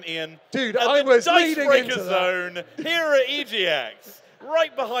great time, Ian? Dude, At I the was Dice leading Breaker into that. Zone here at EGX,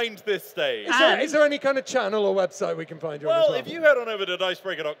 right behind this stage. Is there any kind of channel or website we can find you on as Well, well? if you head on over to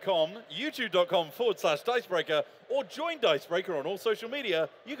dicebreaker.com, youtube.com/dicebreaker, or join Dicebreaker on all social media,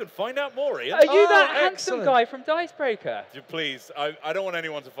 you can find out more, Ian. Are you Oh, that handsome excellent. guy from Dicebreaker? Please, I don't want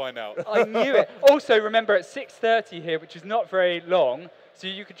anyone to find out. I knew it. Also, remember at 6:30 here, which is not very long, So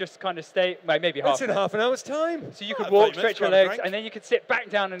you could just kind of stay, maybe half. It's in half an hour's time. So you could 30 walk, minutes, stretch your grab a legs, drink. and then you could sit back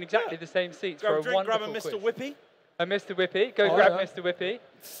down in exactly the same seats Grab for a a drink, grab wonderful a Mr. quiz. Whippy. A Mr. Whippy. Go Oh, grab yeah. Mr. Whippy.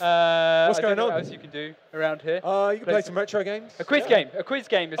 What's I going don't know on? what else you can do around here. You can play some retro games. A quiz game. A quiz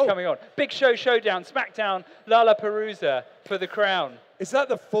game is coming on. Big Show Showdown, SmackDown, Lollapalooza for the crown. Is that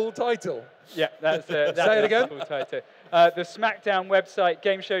the full title? Yeah, that's Say it the again. full title. The SmackDown website,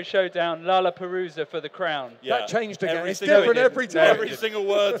 Game Show Showdown, Lollapalooza for the crown. That changed again. It's single- different every time. Every single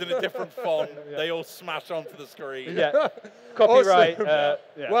word's in a different font. They all smash onto the screen. Yeah. Copyright. Awesome.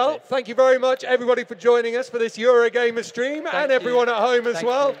 Yeah, Well, please. thank you very much, everybody, for joining us for this Eurogamer stream, and you. everyone at home as Thank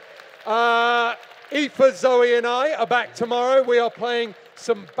well. Aoife, Zoe, and I are back tomorrow. We are playing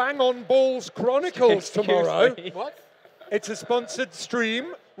some Bang On Balls Chronicles Excuse tomorrow. me. What? It's a sponsored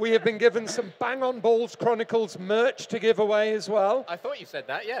stream. We have been given some Bang On Balls Chronicles merch to give away as well. I thought you said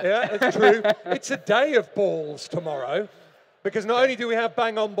that, yeah. Yeah, it's true. It's a day of balls tomorrow, because not only do we have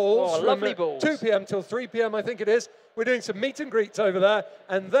Bang On Balls Oh, from lovely balls. 2 p.m. till 3 p.m., I think it is, we're doing some meet and greets over there,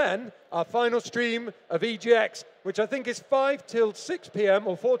 and then our final stream of EGX, which I think is 5 till 6 p.m.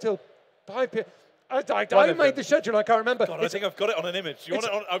 or 4 till 5 p.m. I made the schedule, I can't remember. God, I think I've got it on an image. You want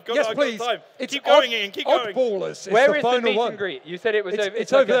it on? I've got yes, it. I've please. got time. It's Keep going, Ian. Keep going. Oddballers is Where the is the final meet one. and greet? You said it was over.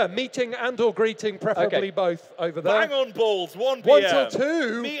 It's like over there, meeting and or greeting, preferably Okay. both over there. Bang On Balls, 1 1 p.m. till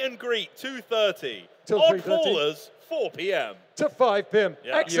 2. Meet and greet, 2:30. Till Odd 3:30. Ballers, 4 p.m. To 5 p.m.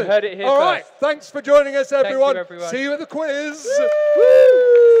 Yeah. Excellent. You heard it here All right, first. thanks for joining us, everyone. everyone. See you at the quiz. See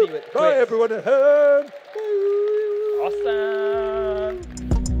you at the Bye, quiz. everyone at home. Awesome.